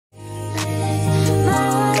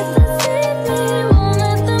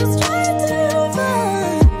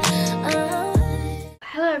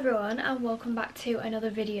welcome back to another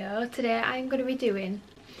video. Today I'm going to be doing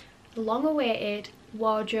the long awaited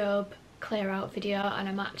wardrobe clear out video, and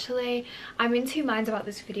I'm in two minds about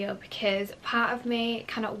this video because part of me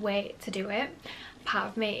cannot wait to do it, part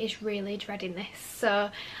of me is really dreading this. So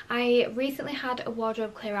I recently had a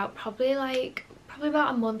wardrobe clear out probably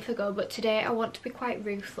about a month ago, but today I want to be quite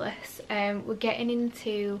ruthless. We're getting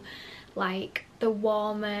into like the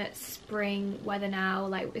warmer spring weather now,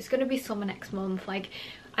 like it's going to be summer next month. Like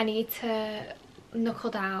I need to knuckle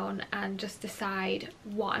down and just decide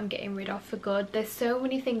what I'm getting rid of for good. There's so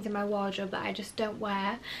many things in my wardrobe that I just don't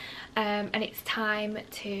wear, and it's time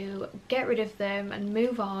to get rid of them and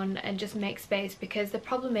move on and just make space, because the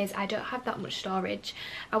problem is I don't have that much storage.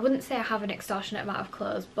 I wouldn't say I have an extortionate amount of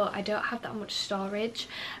clothes, but I don't have that much storage,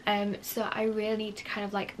 so I really need to kind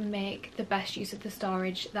of like make the best use of the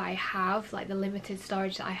storage that I have, like the limited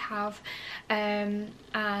storage that I have. And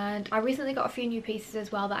I recently got a few new pieces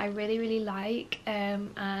as well that I really like,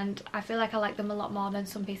 and I feel like I like them a lot more than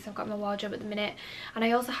some pieces I've got in my wardrobe at the minute. And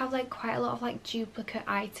I also have like quite a lot of like duplicate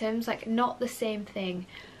items, like not the same thing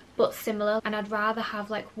but similar, and I'd rather have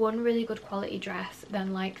like one really good quality dress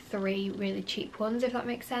than like three really cheap ones, if that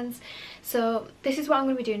makes sense. So this is what I'm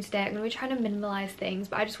going to be doing today. I'm going to be trying to minimalise things,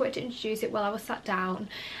 but I just wanted to introduce it while I was sat down,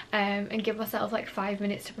 and give myself like 5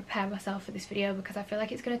 minutes to prepare myself for this video, because I feel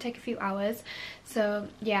like it's going to take a few hours. So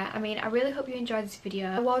yeah, I mean, I really hope you enjoy this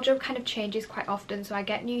video. My wardrobe kind of changes quite often, so I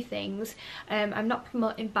get new things. I'm not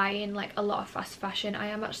promoting buying like a lot of fast fashion. I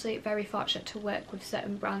am actually very fortunate to work with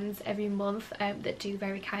certain brands every month that do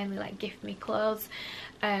very kindly like gift me clothes,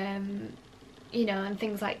 you know, and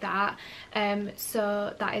things like that.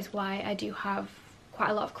 So that is why I do have quite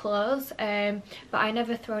a lot of clothes, but I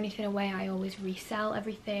never throw anything away. I always resell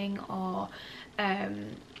everything, or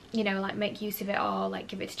you know, like make use of it, or like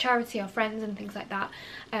give it to charity or friends and things like that.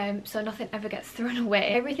 So nothing ever gets thrown away.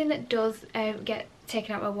 Everything that does get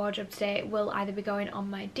taken out my wardrobe today will either be going on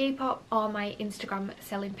my Depop or my Instagram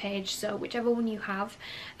selling page, so whichever one you have,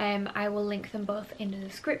 I will link them both in the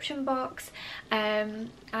description box.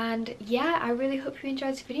 And yeah, I really hope you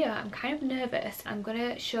enjoyed this video. I'm kind of nervous. I'm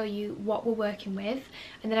gonna show you what we're working with,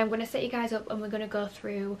 and then I'm gonna set you guys up and we're gonna go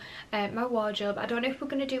through my wardrobe. I don't know if we're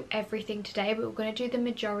gonna do everything today, but we're gonna do the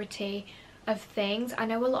majority of things. I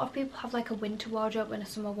know a lot of people have like a winter wardrobe and a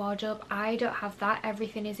summer wardrobe. I don't have that.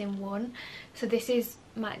 Everything is in one, so this is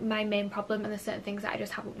my main problem, and there's certain things that I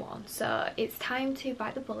just haven't worn, so it's time to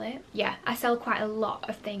bite the bullet. Yeah, I sell quite a lot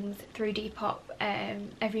of things through Depop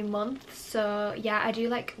every month, so yeah, I do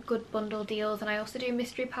like good bundle deals, and I also do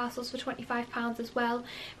mystery parcels for £25 as well,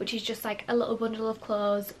 which is just like a little bundle of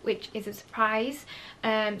clothes, which is a surprise.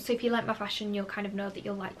 So if you like my fashion, you'll kind of know that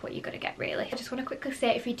you'll like what you're gonna get, really. I just want to quickly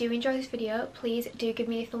say, if you do enjoy this video, please do give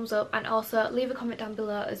me a thumbs up, and also leave a comment down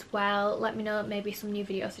below as well. Let me know maybe some new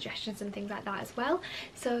video suggestions and things like that as well.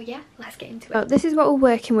 So yeah, let's get into it. So this is what we're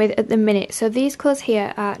working with at the minute. So these clothes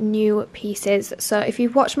here are new pieces. So if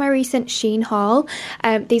you've watched my recent Shein haul,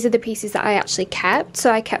 these are the pieces that I actually kept. So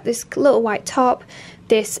I kept this little white top,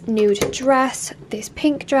 this nude dress, this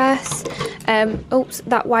pink dress, oops,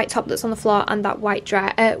 that white top that's on the floor, and that white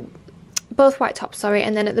dress, both white tops, sorry,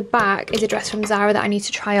 and then at the back is a dress from Zara that I need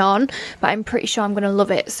to try on, but I'm pretty sure I'm going to love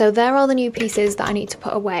it. So they're all the new pieces that I need to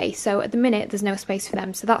put away. So at the minute there's no space for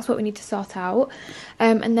them, so that's what we need to sort out.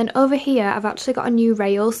 And then over here I've actually got a new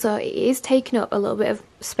rail, so it is taking up a little bit of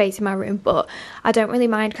space in my room, but I don't really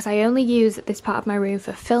mind because I only use this part of my room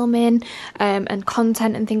for filming and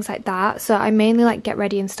content and things like that. So I mainly like get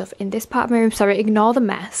ready and stuff in this part of my room. Sorry, ignore the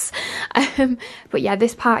mess. But yeah,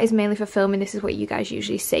 this part is mainly for filming. This is what you guys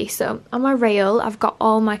usually see. So on my rail I've got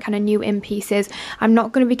all my kind of new in pieces. I'm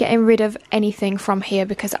not going to be getting rid of anything from here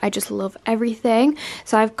because I just love everything.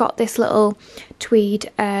 So I've got this little tweed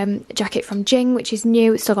jacket from Jing, which is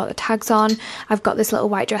new. It's still got the tags on. I've got this little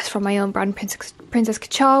white dress from my own brand, Princess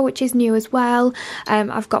𝐸𝓁𝒾𝓏𝒶𝒷𝑒𝓉𝑽, which is new as well.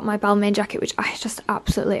 I've got my Balmain jacket, which I just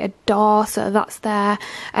absolutely adore, so that's there.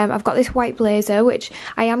 I've got this white blazer, which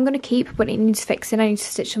I am going to keep, but it needs fixing. I need to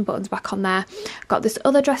stitch some buttons back on there. I've got this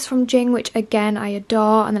other dress from Jing, which again I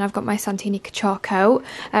adore, and then I've got my Santini couture coat,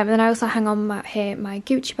 and then I also hang on here my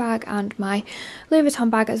Gucci bag and my Louis Vuitton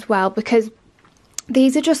bag as well, because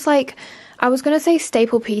these are just like, I was going to say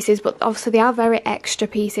staple pieces, but obviously they are very extra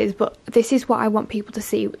pieces, but this is what I want people to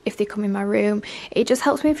see if they come in my room. It just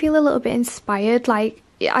helps me feel a little bit inspired. Like,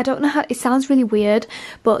 I don't know how, it sounds really weird,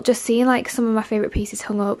 but just seeing like some of my favourite pieces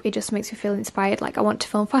hung up, it just makes me feel inspired. Like I want to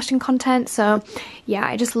film fashion content, so yeah,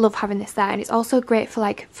 I just love having this there. And it's also great for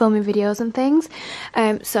like filming videos and things.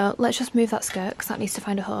 So let's just move that skirt because that needs to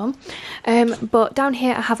find a home. But down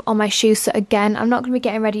here I have all my shoes, so again, I'm not going to be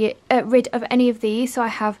getting rid of any of these. So I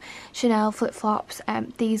have Chanel flip-flops,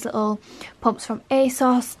 these little pumps from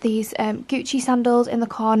ASOS, these Gucci sandals in the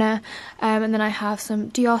corner, and then I have some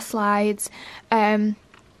Dior slides,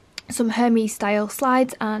 some Hermes style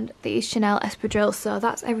slides, and these Chanel espadrilles. So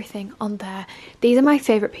that's everything on there. These are my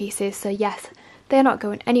favourite pieces, so yes, they're not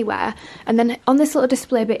going anywhere. And then on this little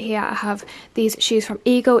display bit here, I have these shoes from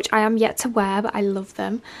𝐸𝓁𝓃, which I am yet to wear, but I love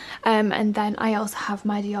them. And then I also have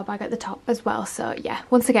my Dior bag at the top as well. So yeah,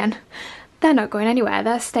 once again, they're not going anywhere,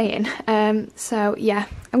 they're staying. So yeah,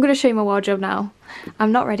 I'm going to show you my wardrobe now.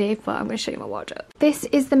 I'm not ready, but I'm going to show you my wardrobe. This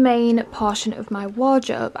is the main portion of my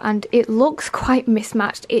wardrobe, and it looks quite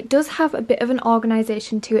mismatched. It does have a bit of an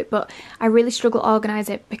organisation to it, but I really struggle to organise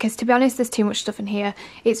it because, to be honest, there's too much stuff in here.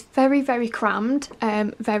 It's very, very crammed,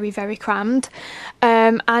 very crammed.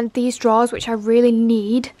 And these drawers, which I really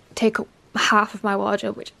need, take up half of my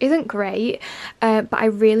wardrobe, which isn't great, but I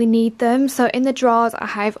really need them. So in the drawers I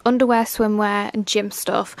have underwear, swimwear and gym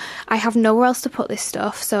stuff. I have nowhere else to put this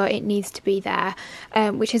stuff, so it needs to be there,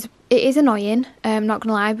 which is, it is annoying, I'm not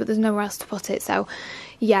gonna lie, but there's nowhere else to put it. So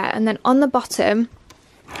yeah, and then on the bottom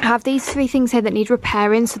I have these three things here that need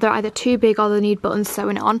repairing, so they're either too big or they need buttons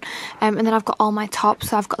sewing on. And then I've got all my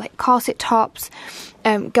tops, so I've got like corset tops,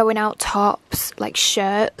 going out tops, like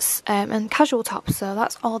shirts, and casual tops, so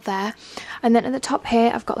that's all there. And then at the top here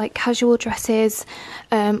I've got like casual dresses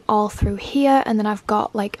all through here, and then I've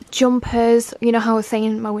got like jumpers. You know how I was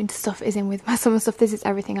saying my winter stuff is in with my summer stuff, this is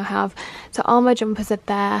everything I have. So all my jumpers are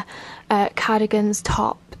there, cardigans,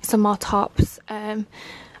 top, some more tops,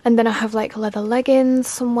 and then I have like leather leggings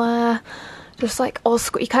somewhere, just like all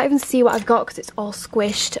you can't even see what I've got because it's all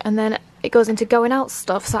squished. And then it goes into going out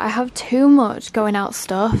stuff, so I have too much going out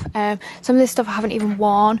stuff. Some of this stuff I haven't even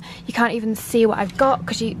worn. You can't even see what I've got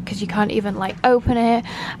because you can't even like open it.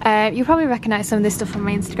 You probably recognise some of this stuff from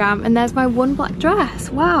my Instagram. And there's my one black dress,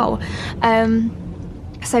 wow.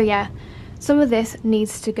 So yeah, some of this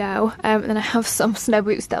needs to go, and then I have some snow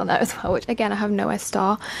boots down there as well, which again I have nowhere to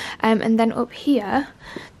store. And then up here,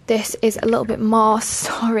 this is a little bit more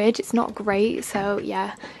storage. It's not great, so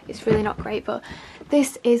yeah, it's really not great, but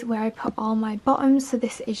this is where I put all my bottoms. So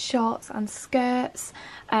this is shorts and skirts,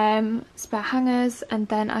 spare hangers, and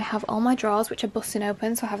then I have all my drawers which are busting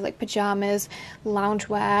open. So I have like pyjamas,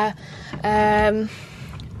 loungewear,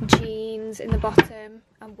 jeans in the bottom,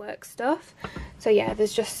 and work stuff. So yeah,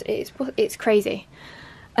 there's just, it's crazy.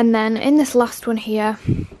 And then in this last one here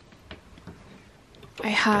I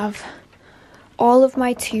have all of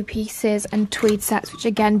my two pieces and tweed sets, which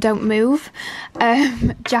again don't move,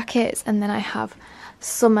 jackets, and then I have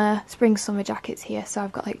spring summer jackets here. So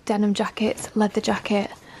I've got like denim jackets, leather jacket,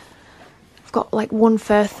 I've got like one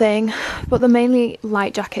fur thing, but they're mainly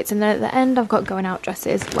light jackets. And then at the end I've got going out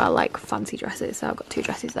dresses, well, like fancy dresses, so I've got two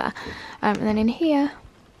dresses there. And then in here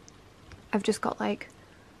I've just got like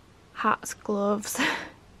hats, gloves,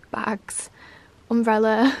 bags,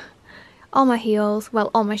 umbrella, all my heels, well,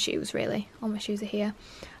 all my shoes really, all my shoes are here.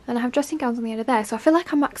 And I have dressing gowns on the end of there, so I feel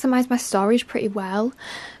like I maximised my storage pretty well,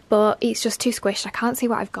 but it's just too squished, I can't see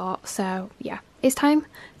what I've got. So yeah, it's time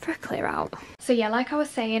for a clear out. So yeah, like I was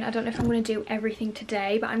saying, I don't know if I'm going to do everything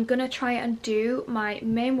today, but I'm going to try and do my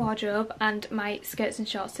main wardrobe and my skirts and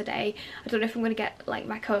shorts today. I don't know if I'm going to get like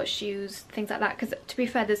my coat, shoes, things like that, because to be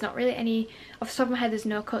fair, there's not really any, off the top of my head, there's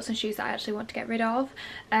no coats and shoes that I actually want to get rid of,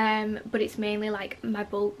 but it's mainly like my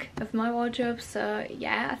bulk of my wardrobe. So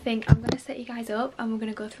yeah, I think I'm going to set you guys up and we're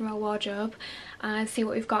going to go through my wardrobe and see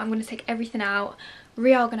what we've got. I'm going to take everything out,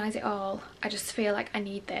 reorganise it all. I just feel like I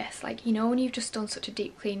need this, like, you know, when you've just done such a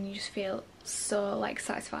deep clean, you just feel so like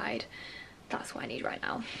satisfied. That's what I need right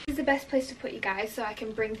now. This is the best place to put you guys so I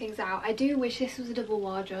can bring things out. I do wish this was a double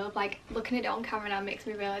wardrobe, like looking at it on camera now makes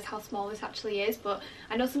me realise how small this actually is, but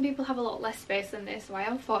I know some people have a lot less space than this, so I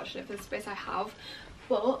am fortunate for the space I have.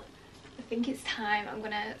 But I think it's time. I'm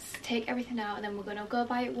gonna take everything out and then we're gonna go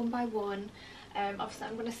by it one by one. Obviously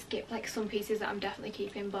I'm gonna skip like some pieces that I'm definitely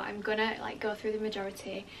keeping, but I'm gonna like go through the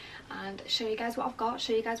majority and show you guys what I've got,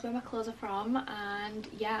 show you guys where my clothes are from. And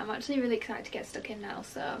yeah, I'm actually really excited to get stuck in now,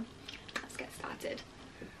 so let's get started.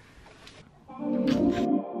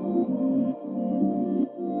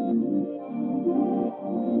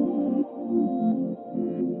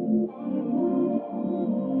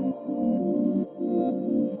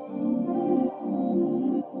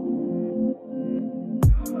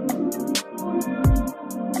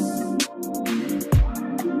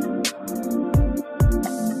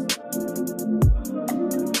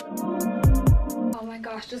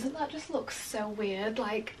 so weird.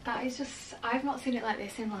 Like, that is just, I've not seen it like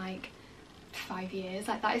this in like 5 years.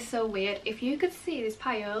 Like, that is so weird. If you could see this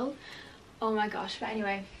pile, oh my gosh. But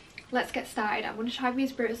anyway, let's get started. I'm going to try to be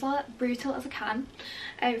as brutal as I can.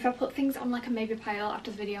 If I put things on like a maybe pile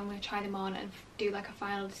after the video, I'm going to try them on and do like a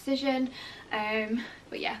final decision.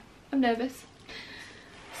 But yeah, I'm nervous.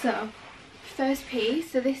 So first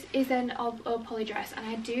piece, so this is an 𝐸𝓁𝒃𝓉𝓽 dress, and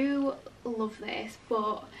I do love this,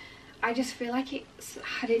 but I just feel like it's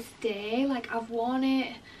had its day. Like, I've worn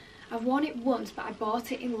it once, but I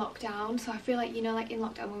bought it in lockdown, so I feel like, you know, like in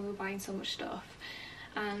lockdown when we were buying so much stuff,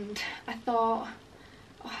 and I thought,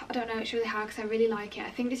 oh, I don't know, it's really hard because I really like it. I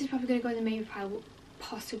think this is probably going to go in the maybe pile,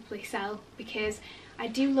 possibly sell, because I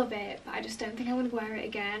do love it, but I just don't think I want to wear it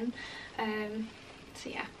again. So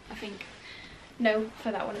yeah, I think no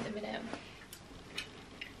for that one at the minute.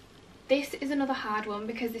 This is another hard one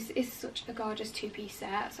because this is such a gorgeous two-piece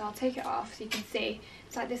set, so I'll take it off so you can see.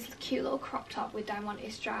 It's like this cute little crop top with diamante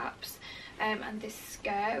straps, and this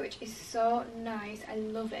skirt, which is so nice. I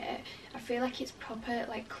love it. I feel like it's proper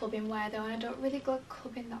like clubbing wear though, and I don't really go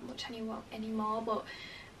clubbing that much anymore, but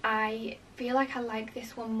I feel like I like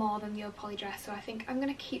this one more than the 𝐸𝓁𝒃𝓉𝓽 dress, so I think I'm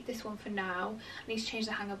going to keep this one for now. I need to change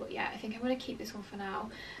the hanger, but yeah, I think I'm going to keep this one for now.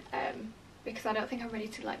 Because I don't think I'm ready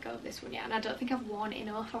to let go of this one yet, and I don't think I've worn it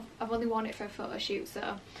enough. I've only worn it for a photo shoot,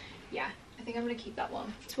 so yeah, I think I'm going to keep that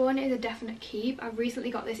one. This one is a definite keep. I've recently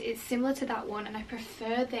got this. It's similar to that one, and I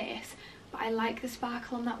prefer this, but I like the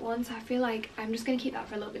sparkle on that one, so I feel like I'm just going to keep that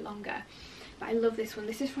for a little bit longer. But I love this one.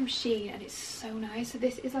 This is from Shein, and it's so nice. So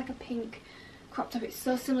this is like a pink crop top. It's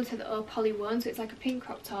so similar to the 𝐸𝓁𝒃𝓉𝓽 one, so it's like a pink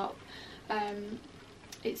crop top.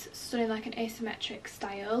 It's stunning, like an asymmetric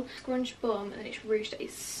style, scrunch bum, and then it's ruched.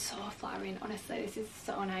 It's so flattering, honestly. This is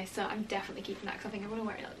so nice, so I'm definitely keeping that because I think I'm going to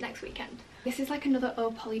wear it next weekend. This is like another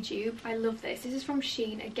𝐸𝓁𝒃𝓉𝓽 dupe. I love this. This is from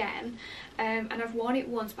Shein again, and I've worn it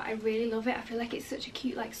once, but I really love it. I feel like it's such a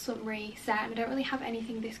cute like summery set, and I don't really have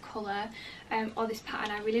anything this colour or this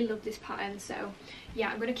pattern. I really love this pattern, so yeah,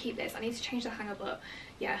 I'm going to keep this. I need to change the hanger, but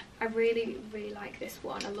yeah, I really like this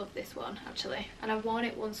one. I love this one actually, and I've worn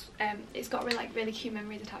it once. It's got really cute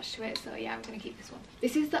memories attached to it, so yeah, I'm going to keep this one.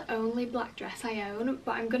 This is the only black dress I own,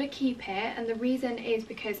 but I'm going to keep it, and the reason is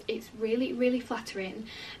because it's really flattering,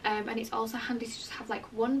 and it's also handy to just have like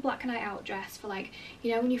one black night out dress for, like,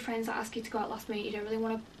 you know, when your friends ask you to go out last minute, you don't really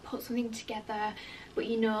want to put something together, but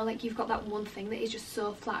you know, like, you've got that one thing that is just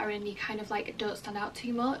so flattering, you kind of like don't stand out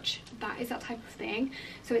too much. That is that type of thing.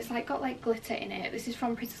 So it's like got like glitter in it. This is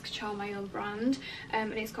from Princess Couture, my own brand,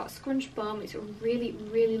 and it's got a scrunch bum. It's a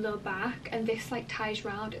really low back, and this like ties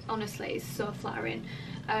round. It honestly is so flattering.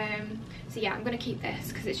 So yeah, I'm gonna keep this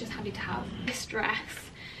because it's just handy to have. This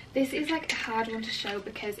dress, this is like a hard one to show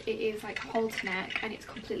because it is like halter neck and it's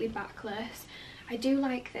completely backless. I do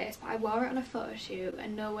like this, but I wore it on a photo shoot,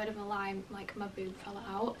 and no word of a lie, like, my boob fell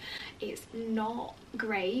out. It's not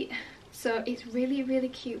great, so it's really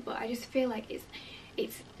cute, but I just feel like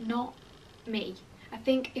it's not me. I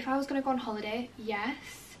think if I was gonna go on holiday,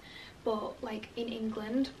 yes, but like in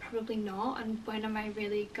England, probably not. And when am I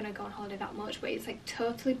really gonna go on holiday that much? But it's like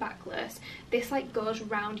totally backless. This like goes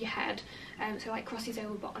round your head, so like crosses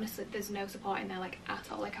over, but honestly there's no support in there like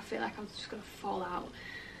at all. Like, I feel like I'm just gonna fall out.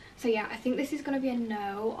 So yeah, I think this is going to be a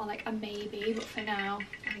no or like a maybe, but for now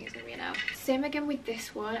I think it's going to be a no. Same again with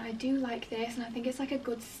this one. I do like this, and I think it's like a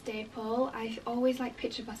good staple. I always like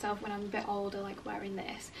picture myself when I'm a bit older like wearing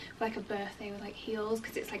this for like a birthday with like heels,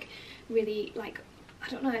 because it's like really like, I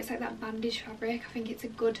don't know, it's like that bandage fabric. I think it's a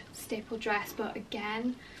good staple dress, but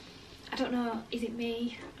again, I don't know, is it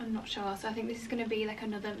me? I'm not sure. So I think this is going to be like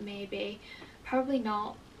another maybe. Probably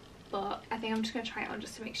not, but I think I'm just going to try it on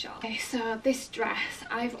just to make sure. Okay, so this dress,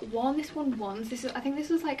 I've worn this one once. I think this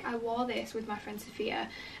was like, I wore this with my friend Sophia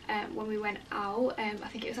when we went out. I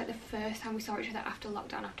think it was like the first time we saw each other after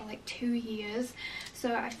lockdown, after like 2 years.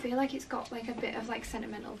 So I feel like it's got like a bit of like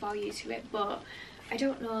sentimental value to it, but I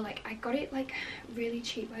don't know, like, I got it like really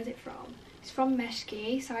cheap. Where's it from? It's from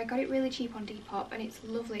𝐸𝓁𝒃𝓉𝓽, so I got it really cheap on Depop, and it's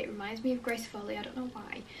lovely. It reminds me of gracefully, I don't know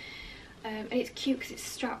why. And it's cute because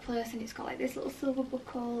it's strapless, and it's got like this little silver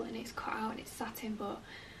buckle, and it's cut out, and it's satin, but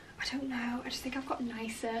I don't know, I just think I've got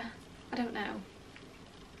nicer. I don't know,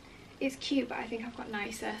 it's cute, but I think I've got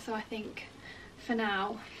nicer. So I think for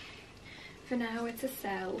now for now it's a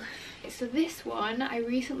sell. So this one, I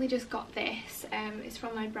recently just got this. It's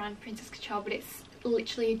from my brand Princess Couture, but it's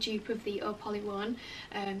literally a dupe of the 𝐸𝓁𝒾𝓏𝒶𝒷𝑒𝓉𝒽 one,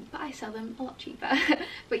 but I sell them a lot cheaper.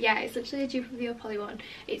 But yeah, it's literally a dupe of the 𝐸𝓁𝒾𝓏𝒶𝒷𝑒𝓉𝒽 one.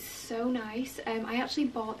 It's so nice. I actually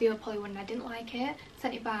bought the 𝐸𝓁𝒾𝓏𝒶𝒷𝑒𝓉𝒽 one and I didn't like it,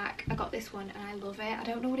 sent it back. I got this one and I love it. I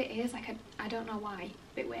don't know what it is, like I don't know why,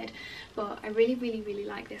 a bit weird, but I really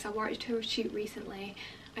like this. I wore it to a shoot recently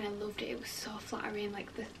and I loved it. It was so flattering, like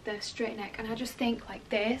the straight neck, and I just think like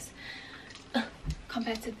this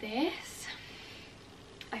compared to this,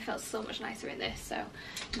 I felt so much nicer in this. So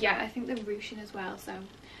yeah, I think the ruching as well, so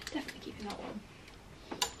definitely keeping that one.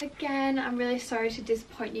 Again, I'm really sorry to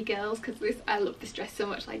disappoint you girls because I love this dress so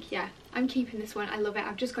much. Like, yeah, I'm keeping this one. I love it.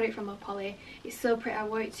 I've just got it from 𝐸𝓁𝒾𝓏𝒶𝒷𝑒𝓉. It's so pretty. I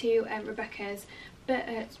wore it to Rebecca's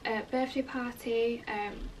birthday party.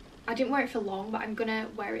 I didn't wear it for long, but I'm gonna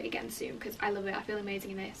wear it again soon because I love it. I feel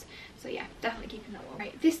amazing in this. So yeah, definitely keeping that one.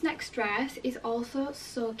 Right, this next dress is also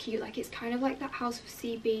so cute. Like, it's kind of like that House of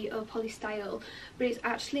CB 𝐸𝓁𝒾𝓏𝒶𝒷𝑒𝓉 style, but it's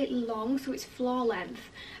actually long, so it's floor length.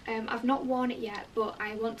 I've not worn it yet, but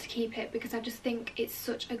I want to keep it because I just think it's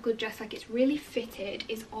such a good dress. Like, it's really fitted.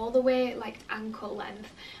 It's all the way like ankle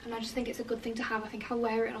length, and I just think it's a good thing to have. I think I'll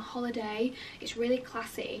wear it on a holiday. It's really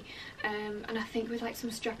classy, and I think with like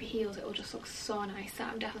some strappy heels it will just look so nice. So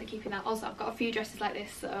I'm definitely keeping that. Also, I've got a few dresses like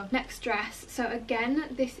this. So next dress, so again,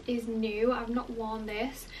 this is new. I've not worn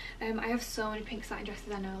this. I have so many pink satin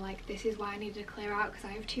dresses. I know, like, this is why I needed to clear out because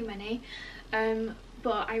I have too many.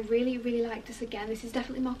 But I really like this. Again, this is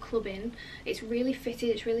definitely more clubbing. It's really fitted,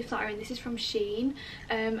 it's really flattering. This is from Shein,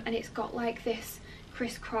 and it's got like this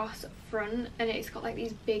crisscross front and it's got like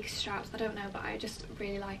these big straps. I don't know, but I just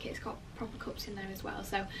really like it. It's got proper cups in there as well.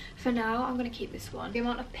 So for now I'm going to keep this one. The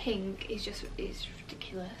amount of pink is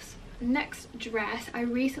ridiculous. Next dress, I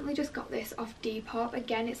recently just got this off Depop.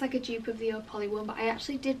 Again, it's like a dupe of the 𝐸𝓁𝒾𝓏𝒶𝒷𝑒𝓉 one, but I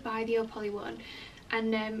actually did buy the 𝐸𝓁𝒾𝓏𝒶𝒷𝑒𝓉 one,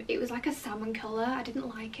 and it was like a salmon colour. I didn't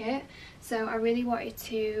like it, so I really wanted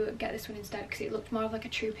to get this one instead because it looked more of like a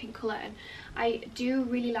true pink colour, and I do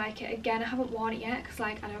really like it. Again, I haven't worn it yet because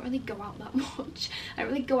like I don't really go out that much. I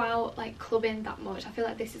don't really go out like clubbing that much. I feel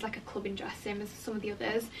like this is like a clubbing dress, same as some of the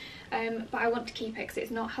others, but I want to keep it because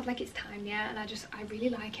it's not had like its time yet, and I really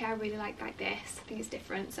like it. I really like this. I think it's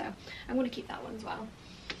different, so I'm going to keep that one as well.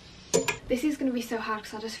 This is going to be so hard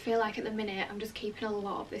because I just feel like at the minute I'm just keeping a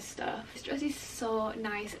lot of this stuff. This dress is so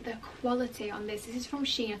nice. The quality on this is from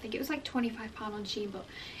Shein. I think it was like £25 on Shein, but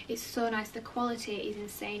it's so nice. The quality is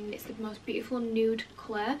insane. It's the most beautiful nude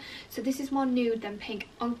colour. So this is more nude than pink.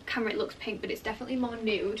 On camera it looks pink, but it's definitely more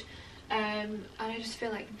nude. And I just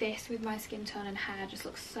feel like this with my skin tone and hair just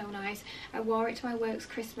looks so nice. I wore it to my work's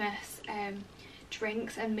Christmas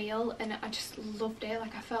drinks and meal, and I just loved it.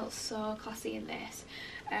 Like, I felt so classy in this.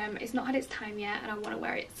 It's not had its time yet and I want to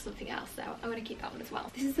wear it to something else, so I'm going to keep that one as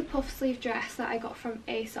well. This is the puff sleeve dress that I got from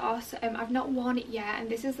ASOS. I've not worn it yet, and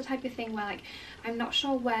this is the type of thing where like I'm not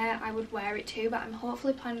sure where I would wear it to, but I'm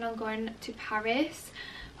hopefully planning on going to Paris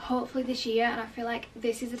hopefully this year, and I feel like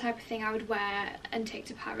this is the type of thing I would wear and take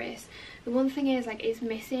to Paris. The one thing is like it's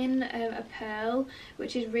missing a pearl,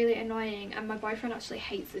 which is really annoying, and my boyfriend actually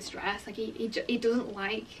hates this dress. Like he doesn't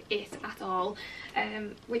like it at all,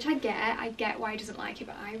 which I get why he doesn't like it,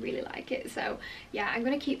 but I really like it. So yeah, I'm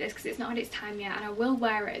gonna keep this because it's not had its time yet and I will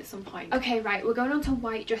wear it at some point. Okay, right, we're going on to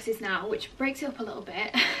white dresses now, which breaks it up a little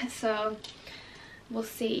bit. So we'll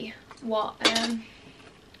see what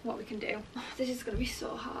we can do. Oh, this is gonna be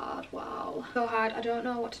so hard. Wow, so hard. I don't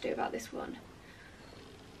know what to do about this one.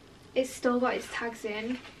 It's still got its tags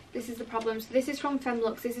in. This is the problem. So this is from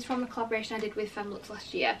𝐸𝓁𝒾𝓏𝒶𝒷𝑒𝓉. This is from a collaboration I did with 𝐸𝓁𝒾𝓏𝒶𝒷𝑒𝓉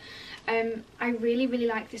last year. I really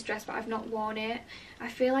like this dress, but I've not worn it. I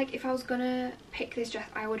feel like if I was gonna pick this dress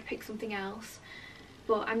I would pick something else,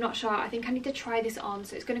 but I'm not sure. I think I need to try this on,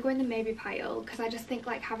 so it's gonna go in the maybe pile, because I just think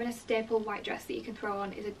like having a staple white dress that you can throw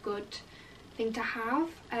on is a good thing to have.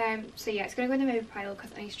 So yeah, it's gonna go in the maybe pile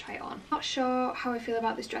because I need to try it on. Not sure how I feel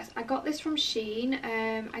about this dress. I got this from Shein.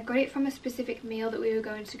 I got it from a specific meal that we were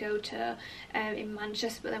going to go to in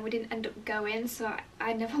Manchester, but then we didn't end up going, so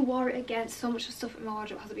I never wore it again. So much of stuff in my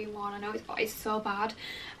wardrobe hasn't been worn. I know it's so bad,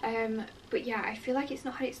 but yeah, I feel like it's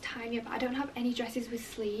not had its time yet. But I don't have any dresses with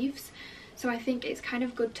sleeves, so I think it's kind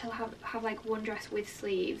of good to have like one dress with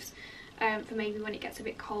sleeves for maybe when it gets a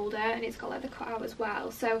bit colder, and it's got like the cutout as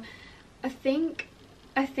well. So I think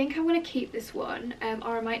I'm going to keep this one,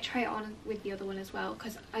 or I might try it on with the other one as well,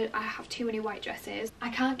 because I have too many white dresses. I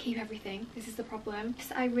can't keep everything. This is the problem.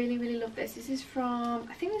 I really love this. This is from,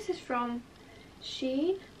 I think this is from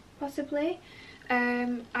Shein, possibly.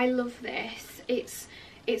 I love this.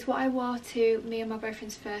 It's what I wore to me and my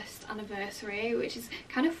boyfriend's first anniversary, which is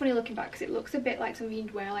kind of funny looking back because it looks a bit like something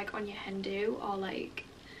you'd wear like on your hen do, or like,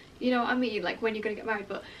 you know what I mean, like when you're gonna get married.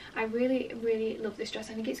 But I really love this dress.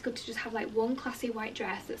 I think it's good to just have like one classy white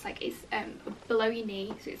dress that's like, it's below your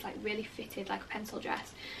knee, so it's like really fitted like a pencil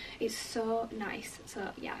dress. It's so nice. So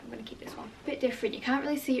yeah, I'm gonna keep this one. A bit different, you can't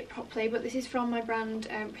really see it properly, but this is from my brand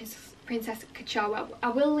Princess 𝐸𝓃𝓏𝒶𝒷𝑒𝓉𝒽. I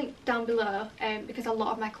will link down below because a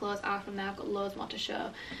lot of my clothes are from there. I've got loads more to show,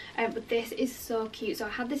 but this is so cute. So I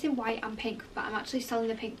had this in white and pink, but I'm actually selling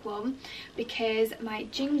the pink one because my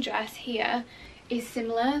jean dress here is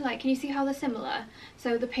similar. Like, can you see how they're similar?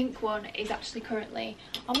 So the pink one is actually currently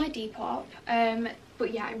on my Depop,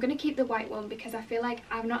 but yeah, I'm gonna keep the white one because I feel like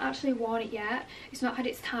I've not actually worn it yet. It's not had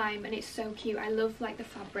its time, and it's so cute. I love like the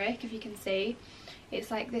fabric, if you can see. It's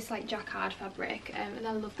like this like jacquard fabric, and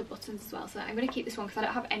I love the buttons as well. So I'm going to keep this one because I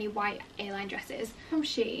don't have any white A-line dresses from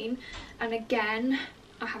Shein, and again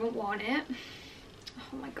I haven't worn it.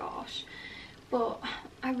 Oh my gosh, but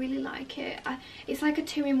I really like it. It's like a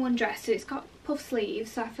 2-in-1 dress, so it's got puff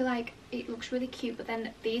sleeves, so I feel like it looks really cute. But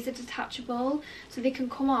then these are detachable, so they can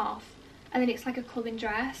come off, and then it's like a clubbing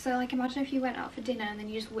dress. So like, imagine if you went out for dinner and then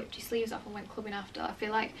you just whipped your sleeves off and went clubbing after. I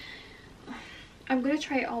feel like I'm gonna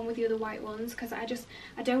try it on with the other white ones because I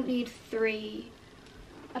don't need three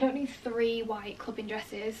white clubbing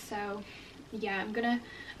dresses. So yeah, I'm gonna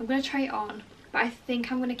try it on, but I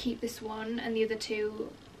think I'm gonna keep this one, and the other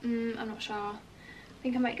two, I'm not sure. I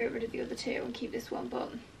think I might get rid of the other two and keep this one,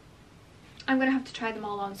 but I'm gonna have to try them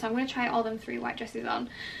all on. So I'm gonna try all them 3 white dresses on.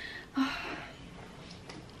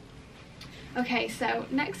 Okay, so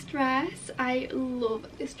next dress. I love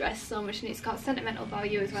this dress so much, and it's got sentimental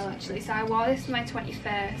value as well actually. So I wore this for my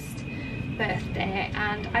 21st birthday,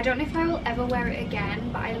 and I don't know if I will ever wear it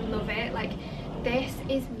again, but I love it. Like, this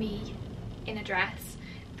is me in a dress,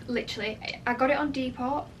 literally. I got it on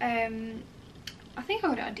Depop. I think I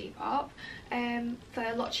got it on Depop for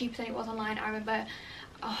a lot cheaper than it was online. I remember,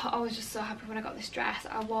 oh, I was just so happy when I got this dress.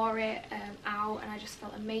 I wore it out and I just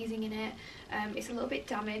felt amazing in it. It's a little bit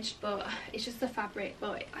damaged, but it's just the fabric,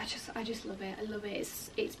 but I just love it. I love it.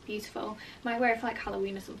 It's beautiful. Might wear it for like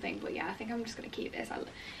Halloween or something, but yeah, I think I'm just gonna keep this.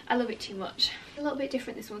 I love it too much. A little bit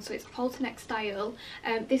different, this one. So it's 𝐸𝓁𝓃𝓏𝒶𝒷𝑒𝓉𝑽 style.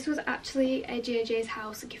 This was actually a JJ's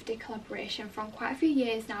House gifted collaboration from quite a few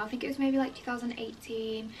years now. I think it was maybe like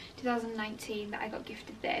 2018, 2019 that I got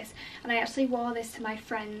gifted this, and I actually wore this to my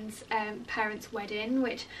friend's parents' wedding,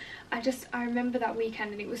 which I remember that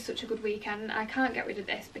weekend, and it was such a good weekend. I can't get rid of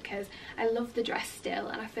this because I love the dress still,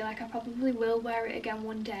 and I feel like I probably will wear it again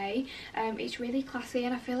one day. It's really classy,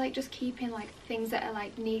 and I feel like just keeping like things that are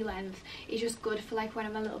like knee length is just good for like when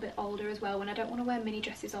I'm a little bit older as well, when I don't want to wear mini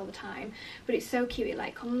dresses all the time. But it's so cute. It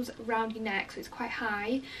like comes around your neck, so it's quite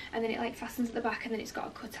high, and then it like fastens at the back, and then it's got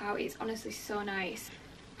a cutout. It's honestly so nice.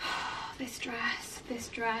 This dress.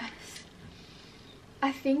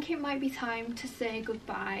 I think it might be time to say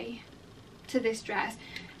goodbye to this dress.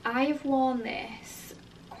 I have worn this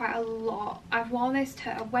quite a lot. I've worn this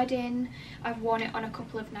to a wedding, I've worn it on a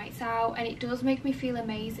couple of nights out, and it does make me feel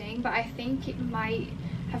amazing, but I think it might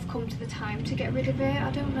have come to the time to get rid of it. I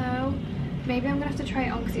don't know. Maybe I'm gonna have to try it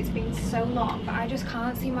on because it's been so long, but I just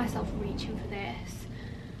can't see myself reaching for this.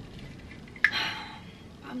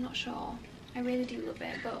 I'm not sure. I really do love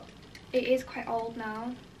it, but it is quite old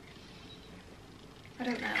now. I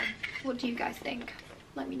don't know. What do you guys think?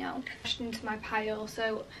 Let me know. Into my pile.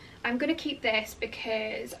 So I'm gonna keep this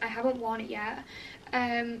because I haven't worn it yet,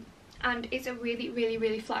 and it's a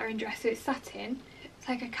really flattering dress. So it's satin. It's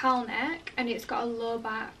like a cowl neck, and it's got a low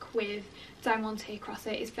back with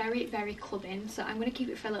𝐸𝓁𝓃𝓏𝒶𝒷𝑒𝓉𝑽. It's very clubbing, so I'm going to keep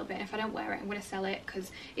it for a little bit. If I don't wear it, I'm going to sell it because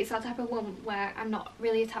it's that type of one where I'm not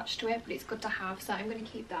really attached to it, but it's good to have, so I'm going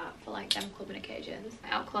to keep that for like them clubbing occasions. My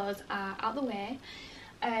out clothes are out the way.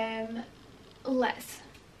 Let's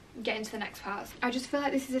get into the next part. I just feel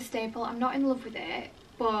like this is a staple. I'm not in love with it,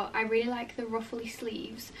 but I really like the ruffly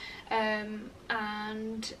sleeves, and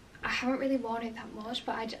I haven't really worn it that much,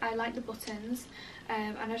 but I like the buttons,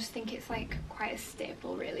 and I just think it's like quite a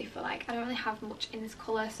staple really for like, I don't really have much in this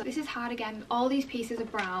colour. So this is hard again. All these pieces are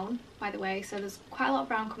brown, by the way, so there's quite a lot of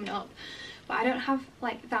brown coming up, but I don't have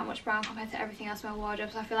like that much brown compared to everything else in my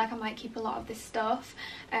wardrobe, so I feel like I might keep a lot of this stuff.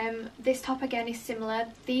 This top again is similar.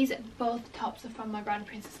 These both tops are from my brand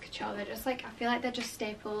Princess 𝐸𝓃𝓏𝒶𝒷𝑒𝓉𝑽. They're just like, I feel like they're just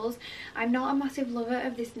staples. I'm not a massive lover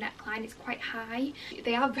of this neckline. It's quite high.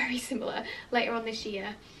 They are very similar later on this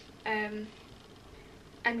year. And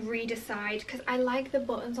redecide, because I like the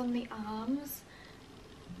buttons on the arms,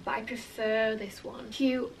 but I prefer this one.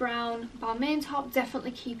 Cute brown Balmain top,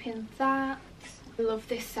 definitely keeping that. I love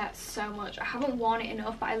this set so much. I haven't worn it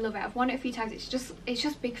enough, but I love it. I've worn it a few times. It's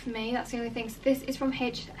just big for me. That's the only thing. So this is from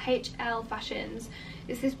HL Fashions.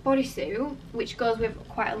 It's this bodysuit which goes with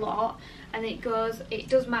quite a lot, and it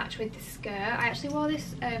does match with this skirt. I actually wore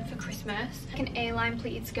this for Christmas. Like an A-line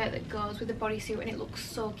pleated skirt that goes with the bodysuit, and it looks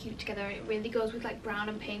so cute together, and it really goes with like brown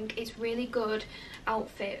and pink. It's really good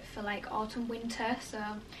outfit for like autumn winter, so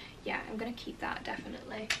yeah, I'm gonna keep that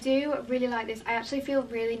definitely. I do really like this. I actually feel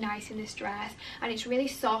really nice in this dress, and it's really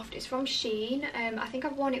soft. It's from Shein. I think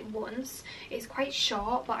I've worn it once. It's quite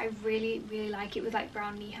short, but I really like it with like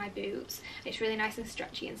brown knee-high boots. It's really nice and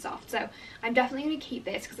stretchy and soft, so I'm definitely gonna keep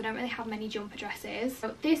this because I don't really have many jumper dresses.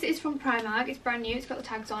 So this is from Primark. It's brand new. It's got the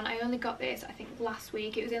tags on. I only got this I think last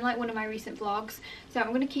week. It was in like one of my recent vlogs, so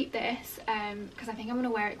I'm gonna keep this because I think I'm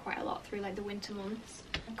gonna wear it quite a lot through like the winter months.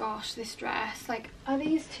 Gosh, this dress, like, are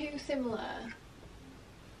these two similar?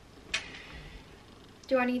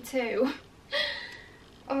 Do I need two?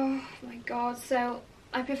 Oh my god. So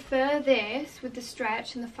I prefer this with the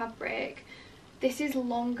stretch and the fabric. This is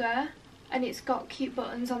longer and it's got cute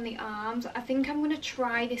buttons on the arms. I think I'm going to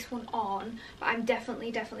try this one on, but I'm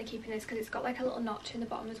definitely keeping this because it's got like a little notch in the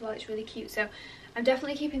bottom as well. It's really cute, so I'm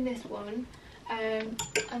definitely keeping this one.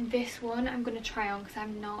 And this one I'm going to try on because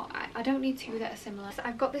I don't need two that are similar. So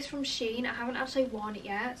I've got this from Shein. I haven't actually worn it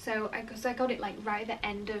yet, so because I got it like right at the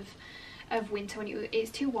end of winter when it's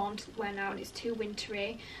too warm to wear now and it's too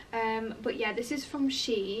wintry. But yeah, this is from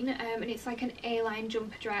Shein, and it's like an A-line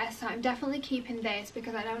jumper dress, so I'm definitely keeping this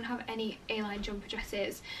because I don't have any A-line jumper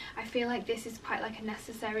dresses. I feel like this is quite like a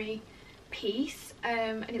necessary piece,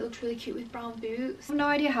 and it looks really cute with brown boots. I have no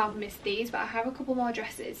idea how I've missed these, but I have a couple more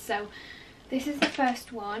dresses. So this is the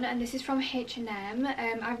first one, and this is from H&M.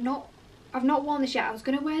 I've not worn this yet. I was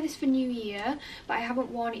going to wear this for New Year, but I haven't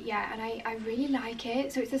worn it yet, and I really like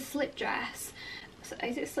it. So it's a slip dress. So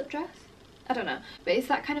is it a slip dress? I don't know, but it's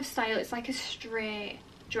that kind of style. It's like a straight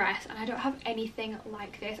dress, and I don't have anything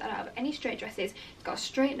like this. I don't have any straight dresses. It's got a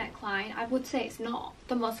straight neckline. I would say it's not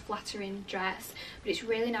the most flattering dress, but it's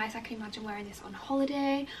really nice. I can imagine wearing this on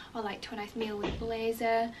holiday or like to a nice meal with a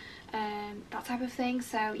blazer, that type of thing.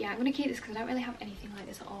 So yeah, I'm gonna keep this because I don't really have anything like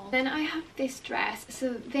this at all. Then I have this dress.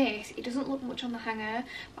 So this, it doesn't look much on the hanger,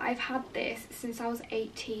 but I've had this since I was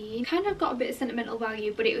 18. Kind of got a bit of sentimental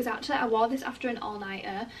value, but it was actually, I wore this after an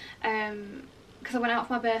all-nighter, because I went out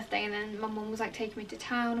for my birthday, and then my mum was like taking me to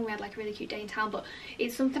town and we had like a really cute day in town. But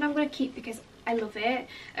it's something I'm going to keep because I love it.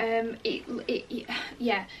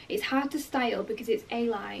 Yeah, it's hard to style because it's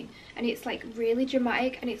A-line and it's like really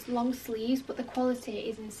dramatic and it's long sleeves, but the quality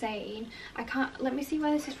is insane. Let me see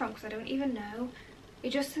where this is from because I don't even know. It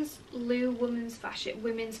just says Lou women's fashion,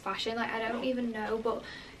 like I don't even know, but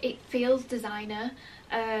it feels designer.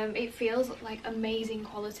 It feels like amazing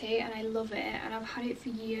quality, and I love it, and I've had it for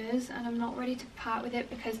years, and I'm not ready to part with it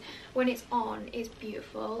because when it's on, it's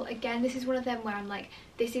beautiful. Again, this is one of them where I'm like,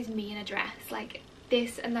 this is me in a dress. Like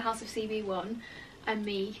this and the House of CB1 and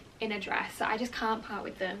me in a dress, so I just can't part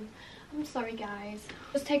with them. I'm sorry guys.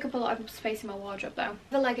 Just take up a lot of space in my wardrobe though.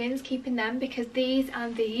 The leggings, keeping them because these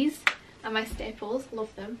and these are my staples.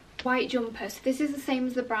 Love them. White jumper. So this is the same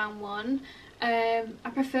as the brown one.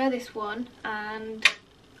 I prefer this one, and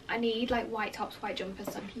I need like white tops, white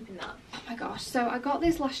jumpers, so I'm keeping that. Oh my gosh, so I got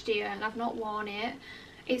this last year and I've not worn it.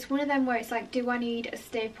 It's one of them where it's like, do I need a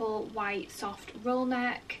staple white soft roll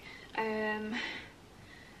neck,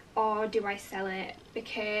 or do I sell it?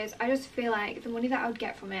 Because I just feel like the money that I would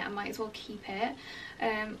get from it, I might as well keep it.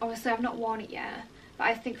 Obviously I've not worn it yet, but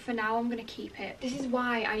I think for now I'm going to keep it. This is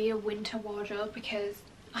why I need a winter wardrobe because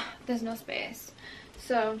there's no space.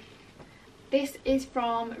 So this is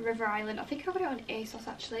from River Island. I think I got it on ASOS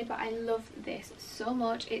actually, but I love this so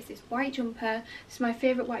much. It's this white jumper. This is my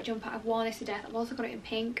favourite white jumper. I've worn this to death. I've also got it in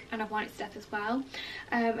pink and I've worn it to death as well.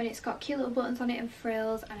 And it's got cute little buttons on it and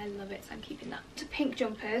frills, and I love it, so I'm keeping that. It's a pink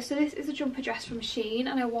jumper. So this is a jumper dress from Shein,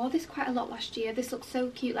 and I wore this quite a lot last year. This looks so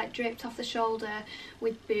cute, like draped off the shoulder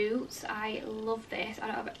with boots. I love this. I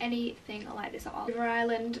don't have anything like this at all. River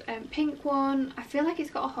Island pink one. I feel like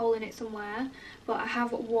it's got a hole in it somewhere, but I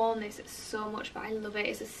have worn this so much, but I love it.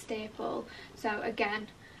 It's a staple, so again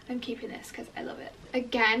I'm keeping this because I love it.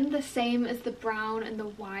 Again, the same as the brown and the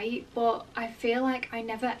white, but I feel like I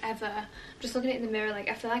never ever, just looking at it in the mirror, like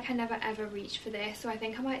I feel like I never ever reached for this, so I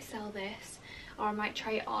think I might sell this, or I might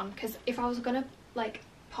try it on, because if I was gonna like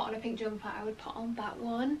put on a pink jumper, I would put on that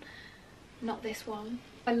one, not this one.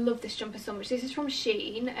 I love this jumper so much. This is from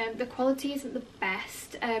Shein. The quality isn't the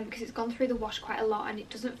best because it's gone through the wash quite a lot and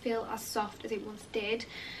it doesn't feel as soft as it once did,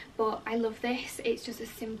 but I love this. It's just a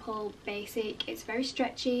simple basic. It's very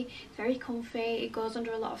stretchy, it's very comfy, it goes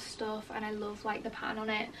under a lot of stuff, and I love like the pattern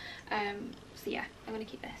on it. So yeah, I'm going to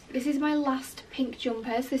keep this. This is my last pink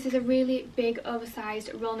jumper. So this is a really big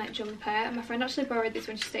oversized roll neck jumper, and my friend actually borrowed this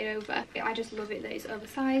when she stayed over. I just love it that it's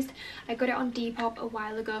oversized. I got it on Depop a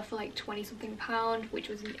while ago for like 20 something pound, which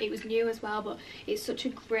was, it was new as well, but it's such a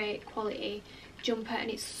great quality jumper and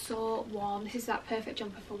it's so warm. This is that perfect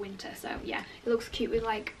jumper for winter. So yeah, it looks cute with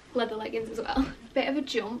like leather leggings as well. Bit of a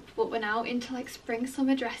jump, but we're now into like spring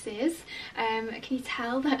summer dresses. Can you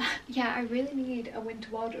tell that yeah, I really need a winter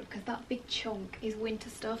wardrobe because that big chunk is winter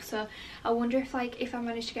stuff. So I wonder if like if I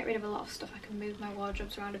manage to get rid of a lot of stuff I can move my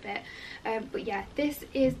wardrobes around a bit. But yeah, this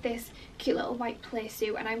is this cute little white play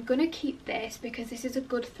suit and I'm gonna keep this because this is a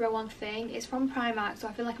good throw on thing. It's from Primark, so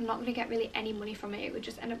I feel like I'm not gonna get really any money from it. It would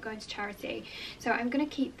just end up going to charity. So I'm gonna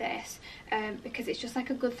keep this because it's just like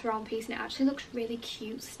a good throw on piece and it actually looks really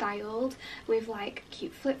cute styled with like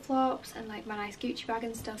cute flip-flops and like my nice Gucci bag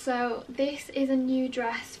and stuff. So this is a new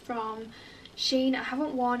dress from Shein. I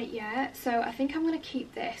haven't worn it yet, so I think I'm going to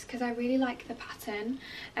keep this because I really like the pattern.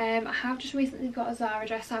 I have just recently got a Zara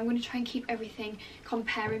dress, so I'm going to try and keep everything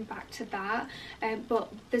comparing back to that,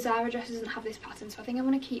 but the Zara dress doesn't have this pattern, so I think I'm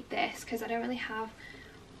going to keep this because I don't really have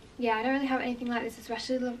anything like this,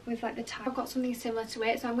 especially with like the tag. I've got something similar to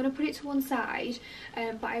it, so I'm going to put it to one side,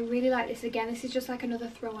 but I really like this. Again, this is just like another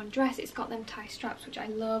throw on dress. It's got them tie straps, which I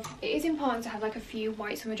love. It is important to have like a few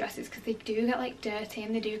white summer dresses because they do get like dirty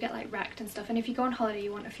and they do get like wrecked and stuff, and if you go on holiday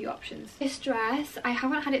you want a few options. This dress, I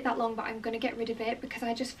haven't had it that long, but I'm going to get rid of it because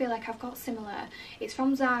I just feel like I've got similar. It's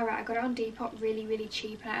from Zara. I got it on Depop really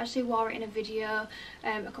cheap, and I actually wore it in a video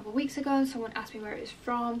a couple of weeks ago and someone asked me where it was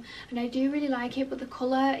from, and I do really like it, but the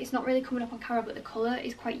colour, it's not really coming up on camera, but the colour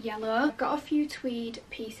is quite yellow. I've got a few tweed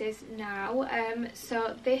pieces now.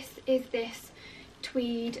 So this is this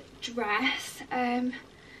tweed dress,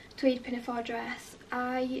 tweed pinafore dress.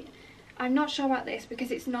 I'm not sure about this